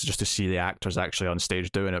play is just to see the actors actually on stage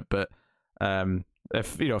doing it. But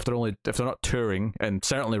if they're not touring, and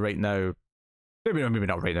certainly right now, maybe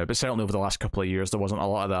not right now, but certainly over the last couple of years, there wasn't a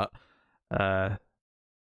lot of that.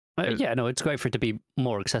 It's great for it to be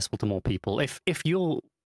more accessible to more people. If you're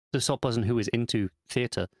the sort of person who is into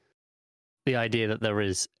theatre, the idea that there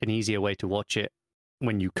is an easier way to watch it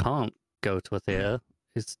when you can't go to a theatre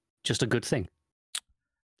is just a good thing.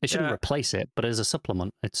 It shouldn't replace it, but as a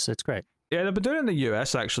supplement, it's great. Yeah, they've been doing it in the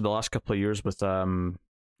US actually the last couple of years with some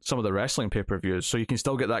of the wrestling pay-per-views, so you can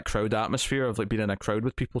still get that crowd atmosphere of like being in a crowd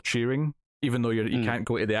with people cheering, even though you can't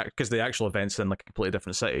go to because the actual event's in like a completely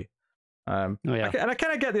different city. And I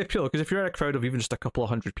kind of get the appeal, because if you're in a crowd of even just a couple of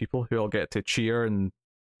hundred people who all get to cheer and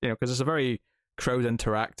because it's a very crowd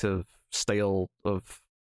interactive style of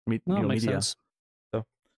media. Sense.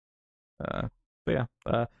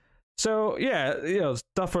 So,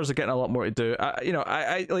 Duffers are getting a lot more to do.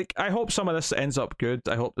 I hope some of this ends up good.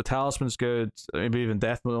 I hope the Talisman's good. Maybe even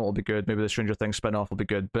Death Note will be good. Maybe the Stranger Things spin-off will be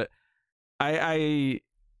good. But I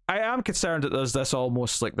am concerned that there's this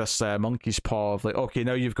almost like this monkey's paw of like, okay,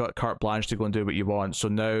 now you've got carte blanche to go and do what you want. So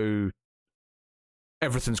now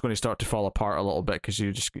everything's going to start to fall apart a little bit because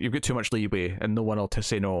you've got too much leeway and no one will to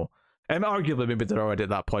say no. And arguably, maybe they're already at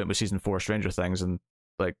that point with season 4 Stranger Things, and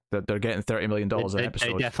like they're getting $30 million an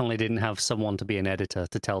episode. They definitely didn't have someone to be an editor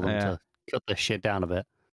to tell them to cut this shit down a bit.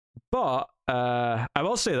 But I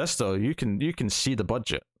will say this though, you can see the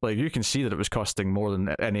budget. Like you can see that it was costing more than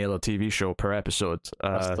any other TV show per episode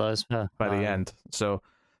by the end. So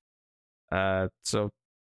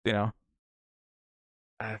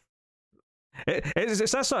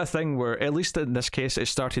it's that sort of thing where, at least in this case, it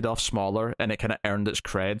started off smaller and it kind of earned its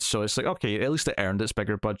cred. So it's like, okay, at least it earned its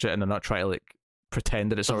bigger budget, and they're not trying to like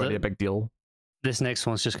pretend that it's already a big deal. This next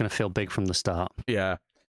one's just going to feel big from the start. Yeah.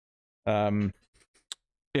 Because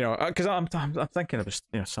I'm thinking of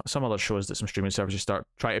some other shows that some streaming services start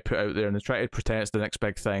trying to put out there, and they try to pretend it's the next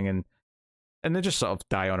big thing, and they just sort of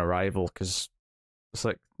die on arrival, because it's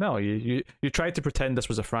like, no, you tried to pretend this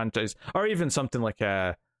was a franchise, or even something like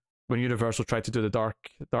when Universal tried to do the Dark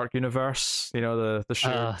Universe, the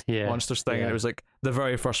shared monsters thing, and it was like the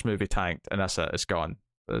very first movie tanked, and that's it, it's gone,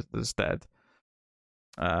 it's dead.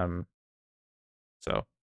 So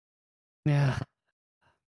yeah,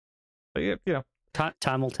 but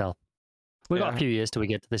time will tell. We've got a few years till we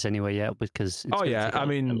get to this anyway, because it's I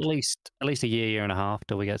mean, at least a year and a half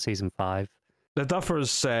till we get season 5. The Duffers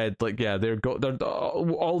said, like, they're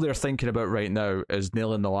all they're thinking about right now is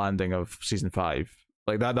nailing the landing of season 5.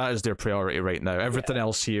 Like that is their priority right now. Everything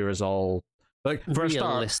else here is all like, for a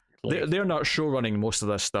start, they're not show running most of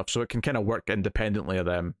this stuff, so it can kind of work independently of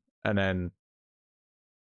them. And then,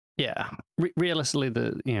 realistically,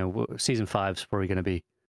 the season 5's probably going to be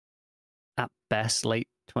at best late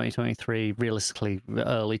 2023, realistically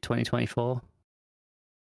early 2024.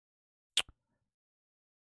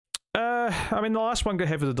 I mean, the last one got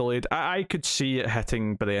heavily delayed. I could see it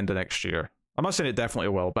hitting by the end of next year. I'm not saying it definitely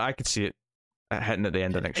will, but I could see it hitting at the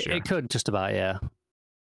end of next year. It could just about, yeah.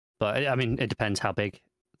 But I mean, it depends how big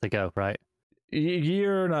they go, right?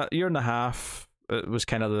 Year and a half. It was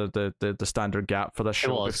kind of the standard gap for this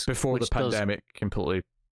show before the pandemic completely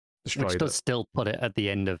destroyed which does still put it at the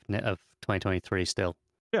end of 2023 still.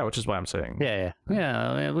 Yeah, which is why I'm saying.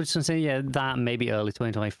 Yeah. Which I'm saying, that maybe early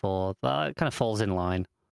 2024. That kind of falls in line.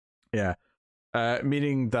 Yeah,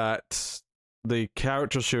 meaning that the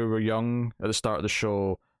characters who were young at the start of the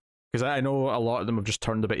show, because I know a lot of them have just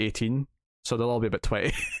turned about 18, so they'll all be about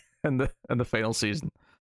 20 in the final season,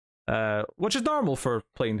 which is normal for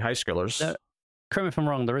playing high schoolers. Correct me if I'm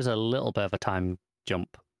wrong. There is a little bit of a time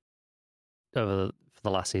jump for the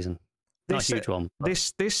last season. Not a huge one.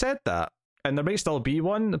 But... They said that, and there may still be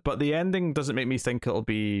one, but the ending doesn't make me think it'll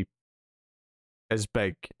be as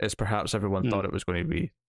big as perhaps everyone thought it was going to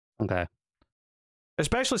be. Okay.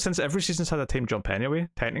 Especially since every season's had a time jump anyway.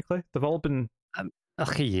 Technically, they've all been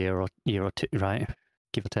like a year or two, right?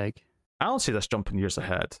 Give or take. I don't see this jumping years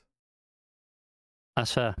ahead.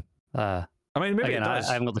 That's fair. I mean, maybe again, it does.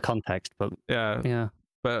 I haven't got the context, but yeah.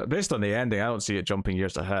 But based on the ending, I don't see it jumping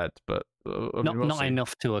years ahead. But not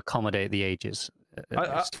enough to accommodate the ages.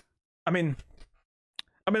 I mean,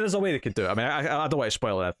 there's a way they could do it. I mean, I don't want to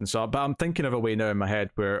spoil anything, but I'm thinking of a way now in my head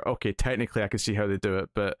where, okay, technically I can see how they do it,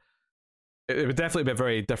 but it would definitely be a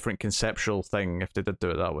very different conceptual thing if they did do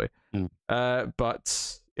it that way.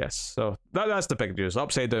 But yes, so that's the big news.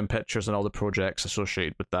 Upside Down Pictures and all the projects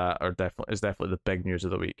associated with that is definitely the big news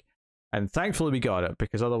of the week. And thankfully we got it,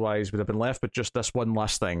 because otherwise we'd have been left with just this one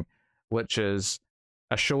last thing, which is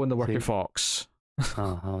a show in the working Fox.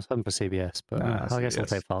 I was hoping for CBS, but I guess I'll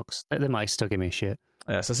take Fox. They might still give me shit.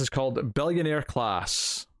 Yes, this is called Billionaire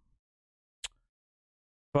Class.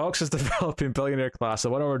 Fox is developing Billionaire Class, a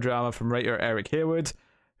one-hour drama from writer Eric Haywood,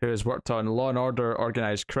 who has worked on Law & Order,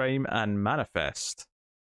 Organised Crime, and Manifest.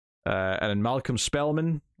 And Malcolm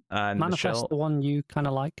Spellman and Manifest, the one you kind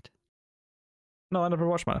of liked? No, I never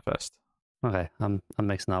watched Manifest. Okay, I'm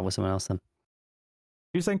mixing that with someone else then.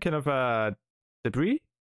 You thinking of Debris?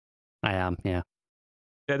 I am, yeah.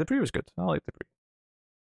 Yeah, Debris was good. I like Debris.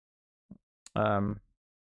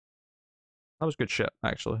 That was good shit,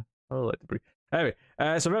 actually. I really like Debris. Anyway,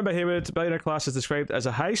 so written by Haywood, Billionaire Class is described as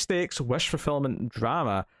a high-stakes wish-fulfillment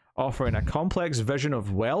drama offering a complex vision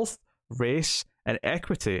of wealth, race, and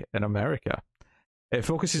equity in America. It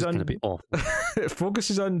focuses on it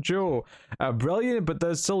focuses on Joe, a brilliant but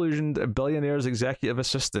disillusioned billionaire's executive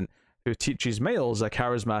assistant who teaches Miles, a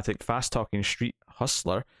charismatic, fast-talking street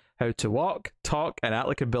hustler, how to walk, talk, and act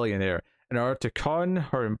like a billionaire in order to con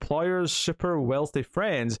her employer's super wealthy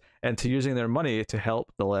friends into using their money to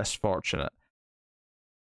help the less fortunate.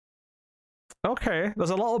 Okay,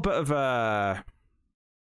 there's a little bit of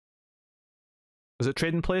is it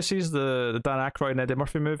Trading Places, the Dan Aykroyd and Eddie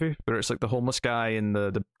Murphy movie, where it's like the homeless guy and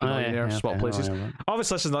the millionaire swap places?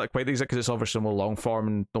 Obviously, this is not quite the exact, because it's obviously more long form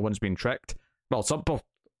and no one's being tricked. Well,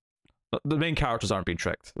 the main characters aren't being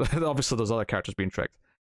tricked. Obviously, there's other characters being tricked.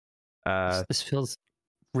 This feels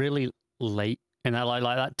really late, and I like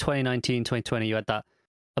that 2019, 2020. You had a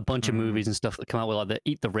bunch of movies and stuff that come out with like the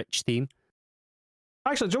Eat the Rich theme.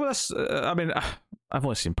 Actually, do you know this? I mean, I've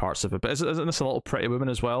only seen parts of it, but isn't this a little Pretty Woman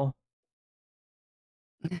as well?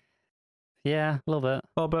 Yeah, a little bit.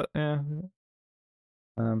 A little bit, yeah.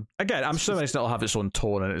 Again, I'm assuming it'll have its own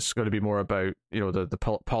tone, and it's going to be more about,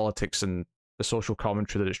 the politics and the social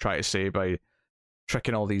commentary that it's trying to say by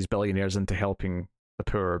tricking all these billionaires into helping the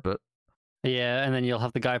poor. But yeah, and then you'll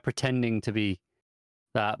have the guy pretending to be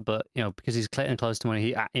that, but because he's getting close to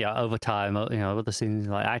money, he over time, other scenes,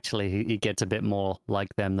 like actually he gets a bit more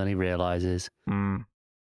like them than he realizes.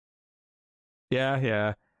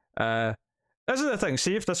 Yeah. This is the thing.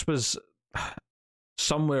 See, if this was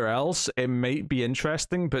somewhere else, it might be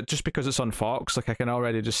interesting, but just because it's on Fox, like I can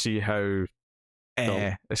already just see how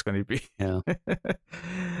it's going to be. Yeah.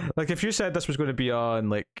 Like if you said this was going to be on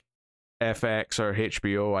like FX or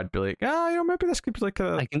HBO, I'd be like, maybe this could be like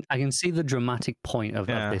a. I can see the dramatic point of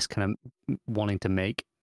this kind of wanting to make,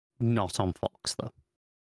 not on Fox though.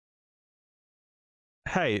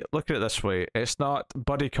 Hey, look at it this way: it's not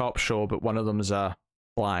buddy cop show, but one of them's a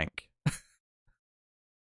blank.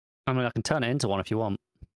 I mean, I can turn it into one if you want.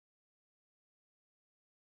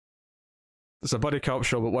 It's a buddy cop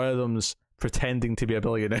show, but one of them's pretending to be a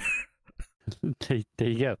billionaire. There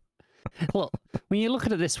you go. Well, when you look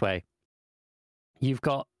at it this way, you've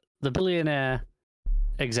got the billionaire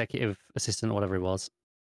executive assistant, or whatever it was,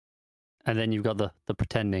 and then you've got the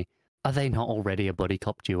pretending. Are they not already a buddy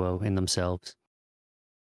cop duo in themselves?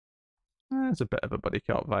 It's a bit of a buddy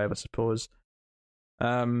cop vibe, I suppose.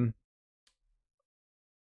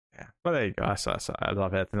 Yeah, but there you go. I don't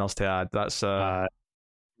have anything else to add. That's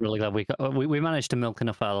Really glad we managed to milk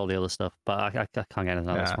enough out of all the other stuff, but I can't get anything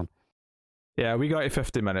out of this one. Yeah, we got to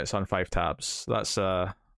 50 minutes on 5 tabs. That's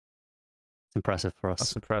impressive for us.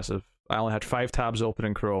 That's impressive. I only had 5 tabs open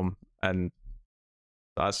in Chrome, and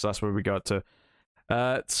that's where we got to.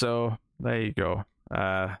 So there you go.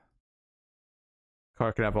 Car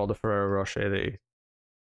can have all the Ferrero Rocher that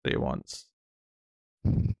he wants.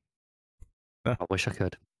 I wish I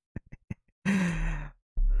could. I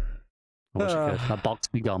wish I could. That box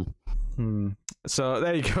be gone. So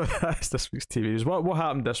there you go. That's this week's TV news. What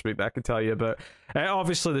happened this week that I can tell you about?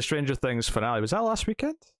 Obviously, the Stranger Things finale. Was that last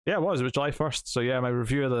weekend? Yeah, it was. It was July 1st. So yeah, my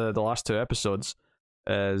review of the last 2 episodes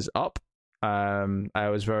is up. I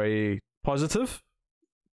was very positive.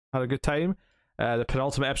 Had a good time. The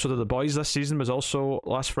penultimate episode of The Boys this season was also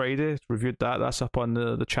last Friday. Reviewed that. That's up on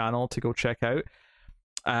the channel to go check out.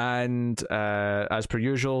 And as per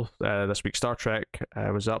usual, this week Star Trek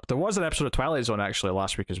was up. There was an episode of Twilight Zone actually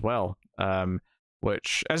last week as well,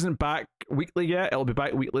 which isn't back weekly yet. It'll be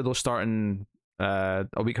back weekly though, starting a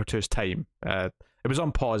week or two's time. It was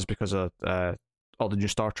on pause because of all the new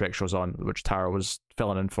Star Trek shows on, which Tara was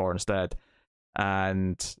filling in for instead,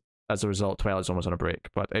 and as a result, Twilight Zone was on a break.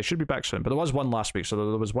 But it should be back soon. But there was one last week, so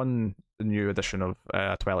there was one new edition of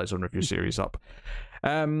Twilight Zone review series up.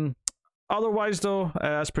 Otherwise, though,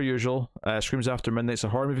 as per usual, Screams After Midnight's a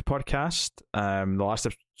horror movie podcast. The last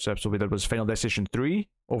episode we did was Final Destination 3,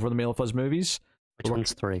 Over the Mail of Us movies. Which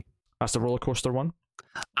one's 3? That's the roller coaster one.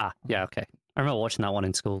 Ah, yeah, okay. I remember watching that one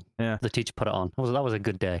in school. Yeah. The teacher put it on. That was a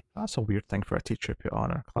good day. That's a weird thing for a teacher to put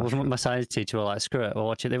on a class. My science teacher was like, screw it, we'll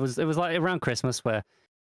watch it. It was like around Christmas where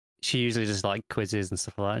she usually just like quizzes and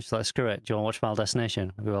stuff like that. She's like, screw it, do you want to watch Final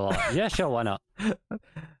Destination? We were like, yeah, sure, why not?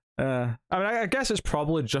 I mean, I guess it's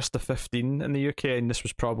probably just the 15 in the UK, and this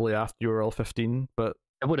was probably after you were all 15, but...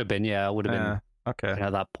 It would have been, yeah. It would have been okay.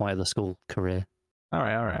 At that point of the school career. All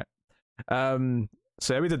right.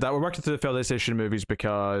 So yeah, we did that. We're working through the Final Destination movies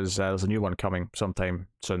because there's a new one coming sometime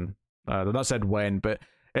soon. They've not said when, but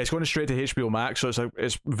it's going straight to HBO Max, so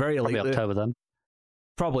it's very probably likely... October then.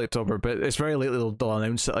 Probably October, but it's very likely they'll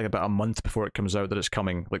announce it like about a month before it comes out that it's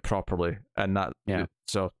coming, like properly, and that. Yeah.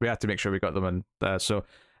 So we had to make sure we got them in. So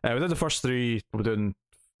we did the first 3. We're doing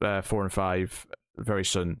 4 and 5 very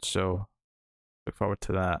soon, so look forward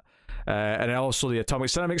to that. And then also the Atomic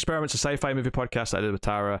Cinema Experiments, a sci-fi movie podcast that I did with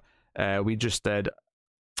Tara. We just did.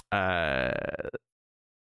 Well,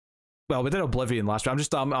 we did Oblivion last week.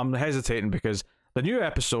 I'm hesitating because the new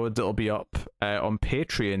episode that'll be up on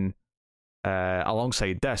Patreon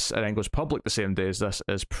alongside this, and then goes public the same day as this,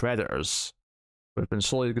 is Predators. We've been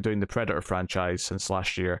slowly doing the Predator franchise since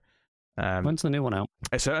last year. When's the new one out?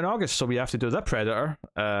 It's out in August, so we have to do the Predator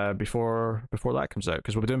before that comes out,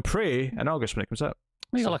 because we'll be doing Prey in August when it comes out.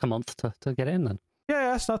 You got like a month to get in then.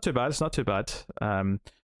 Yeah, it's not too bad.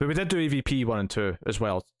 But we did do EVP 1 and 2 as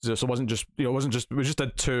well, so it wasn't just we just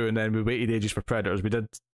did 2 and then we waited ages for Predators. We did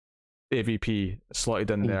AVP slotted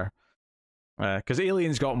in there because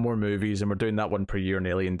Alien's got more movies and we're doing that one per year on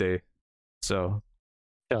Alien Day, so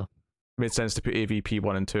yeah, it made sense to put AVP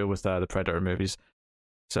 1 and 2 with the Predator movies.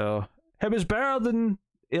 So it was better than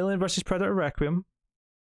Alien vs Predator Requiem.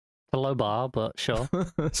 A low bar, but sure.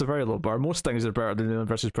 It's a very low bar. Most things are better than Alien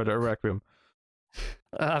vs Predator Requiem.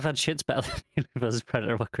 I've had shits better than Alien vs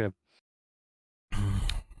Predator Requiem.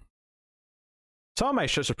 Some of my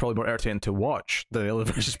shits are probably more entertaining to watch than Alien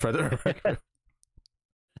vs Predator Requiem.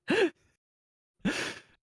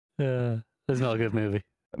 It's not a good movie.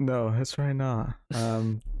 No, it's really not.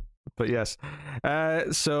 But yes,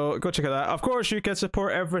 so go check out that. Of course, you can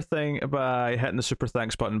support everything by hitting the super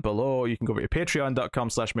thanks button below. You can go over to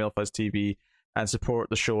patreon.com/MailFuzzTV and support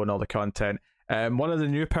the show and all the content. One of the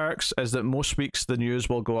new perks is that most weeks the news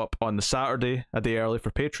will go up on the Saturday, a day early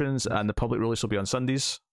for patrons, and the public release will be on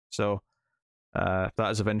Sundays. So if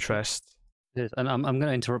that is of interest. It is. And I'm going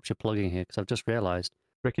to interrupt your plugging here because I've just realised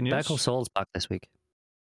Breaking news. Better Call Saul's back this week.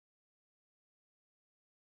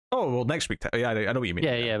 Oh, well, next week. Yeah, I know what you mean.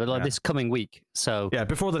 Yeah, but like this coming week. So yeah,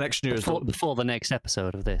 before the next news. Before the next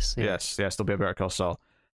episode of this. Yeah. Yes, there'll be a Better Call Saul.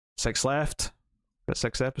 6 left. Got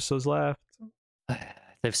 6 episodes left.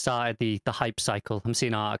 They've started the hype cycle. I'm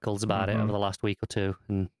seeing articles about it over the last week or two,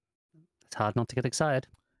 and it's hard not to get excited.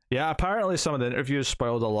 Yeah, apparently some of the interviews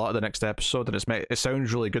spoiled a lot of the next episode, and it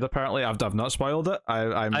sounds really good. Apparently, I've not spoiled it.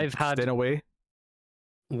 I've had staying away.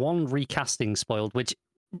 One recasting spoiled, which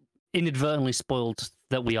inadvertently spoiled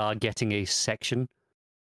that we are getting a section,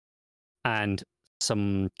 and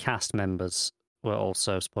some cast members were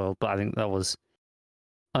also spoiled. But I think that was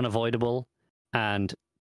unavoidable, and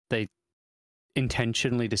they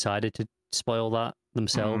intentionally decided spoil that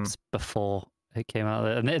themselves before it came out,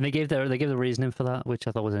 and they gave the reasoning for that, which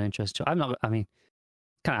I thought was an interesting. I'm not. I mean,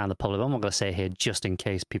 kind of on the public. I'm not going to say here just in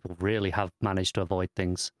case people really have managed to avoid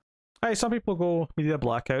things. Hey, some people go media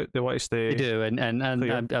blackout. They want to stay. They do, and I'm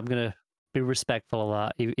going to be respectful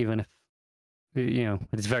of that, even if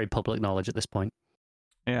it's very public knowledge at this point.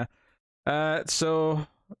 Yeah. So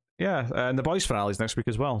yeah, and the boys finale is next week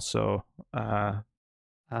as well. So I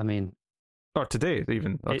mean, or today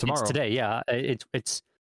even, or tomorrow. It's today. Yeah, it's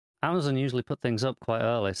Amazon usually put things up quite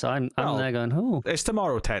early, so I'm there going, oh, it's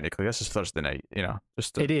tomorrow technically. This is Thursday night.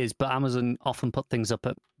 It is, but Amazon often put things up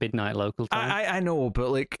at midnight local time. I know,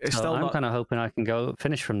 but like it's still. I'm kind of hoping I can go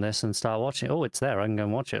finish from this and start watching. Oh, it's there. I can go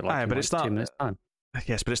and watch it. But it's not 2 minutes time.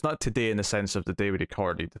 Yes, but it's not today in the sense of the day we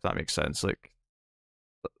recorded. If that makes sense, like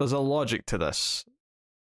there's a logic to this.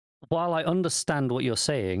 While I understand what you're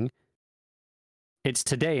saying, it's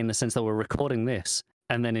today in the sense that we're recording this,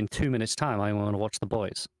 and then in 2 minutes' time, I want to watch The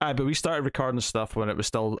Boys. But we started recording stuff when it was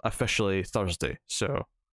still officially Thursday, so...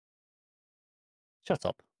 Shut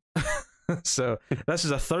up. So, this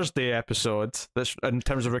is a Thursday episode, that's in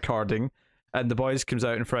terms of recording, and The Boys comes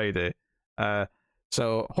out on Friday.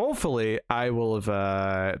 So, hopefully, I will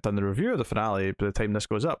have done the review of the finale by the time this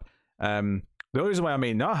goes up. The only reason why I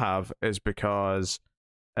may not have is because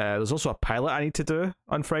there's also a pilot I need to do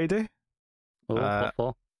on Friday. Oh, what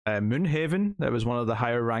for? Moonhaven. That was one of the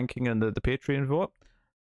higher ranking in the Patreon vote.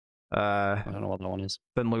 I don't know what that one is.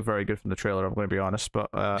 Didn't look very good from the trailer, I'm going to be honest, but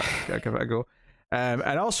I'll give it a go. And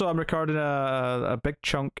also, I'm recording a big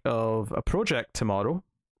chunk of a project tomorrow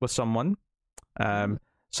with someone.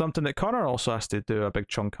 Something that Connor also has to do a big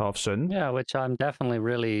chunk of soon. Yeah, which I'm definitely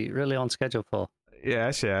really, really on schedule for.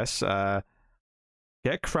 Yes.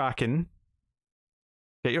 Get cracking.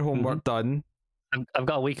 Get your homework done. I've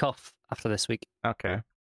got a week off after this week. Okay.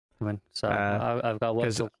 So I've got to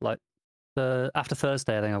work till after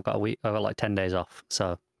Thursday. I think I've got a week. I've got like 10 days off.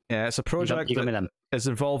 So yeah, it's a project that is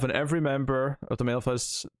involving every member of the Mail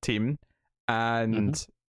Fuzz team, and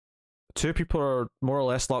 2 people are more or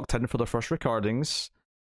less locked in for their first recordings,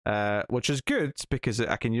 which is good because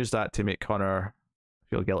I can use that to make Connor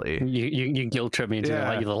feel guilty. You guilt trip me into it,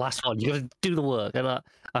 like you're the last one. You got to do the work. I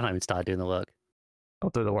don't even start doing the work.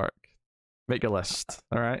 I'll do the work. Make a list,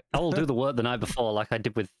 all right? I will do the work the night before, like I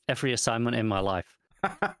did with every assignment in my life.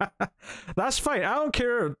 That's fine. I don't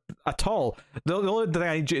care at all. The only thing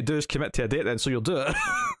I need you to do is commit to a date then, so you'll do it.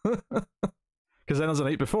 Because then there's a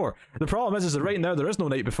night before. The problem is that right now there is no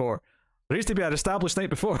night before. There used to be an established night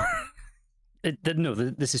before. No,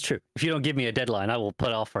 this is true. If you don't give me a deadline, I will put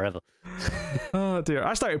it off forever. Oh dear.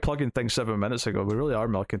 I started plugging things 7 minutes ago. We really are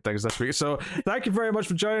milking things this week. So thank you very much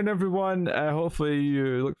for joining, everyone. Hopefully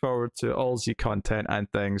you look forward to all the content and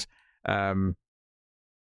things. I'll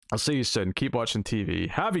see you soon. Keep watching TV.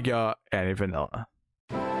 Have you got any vanilla?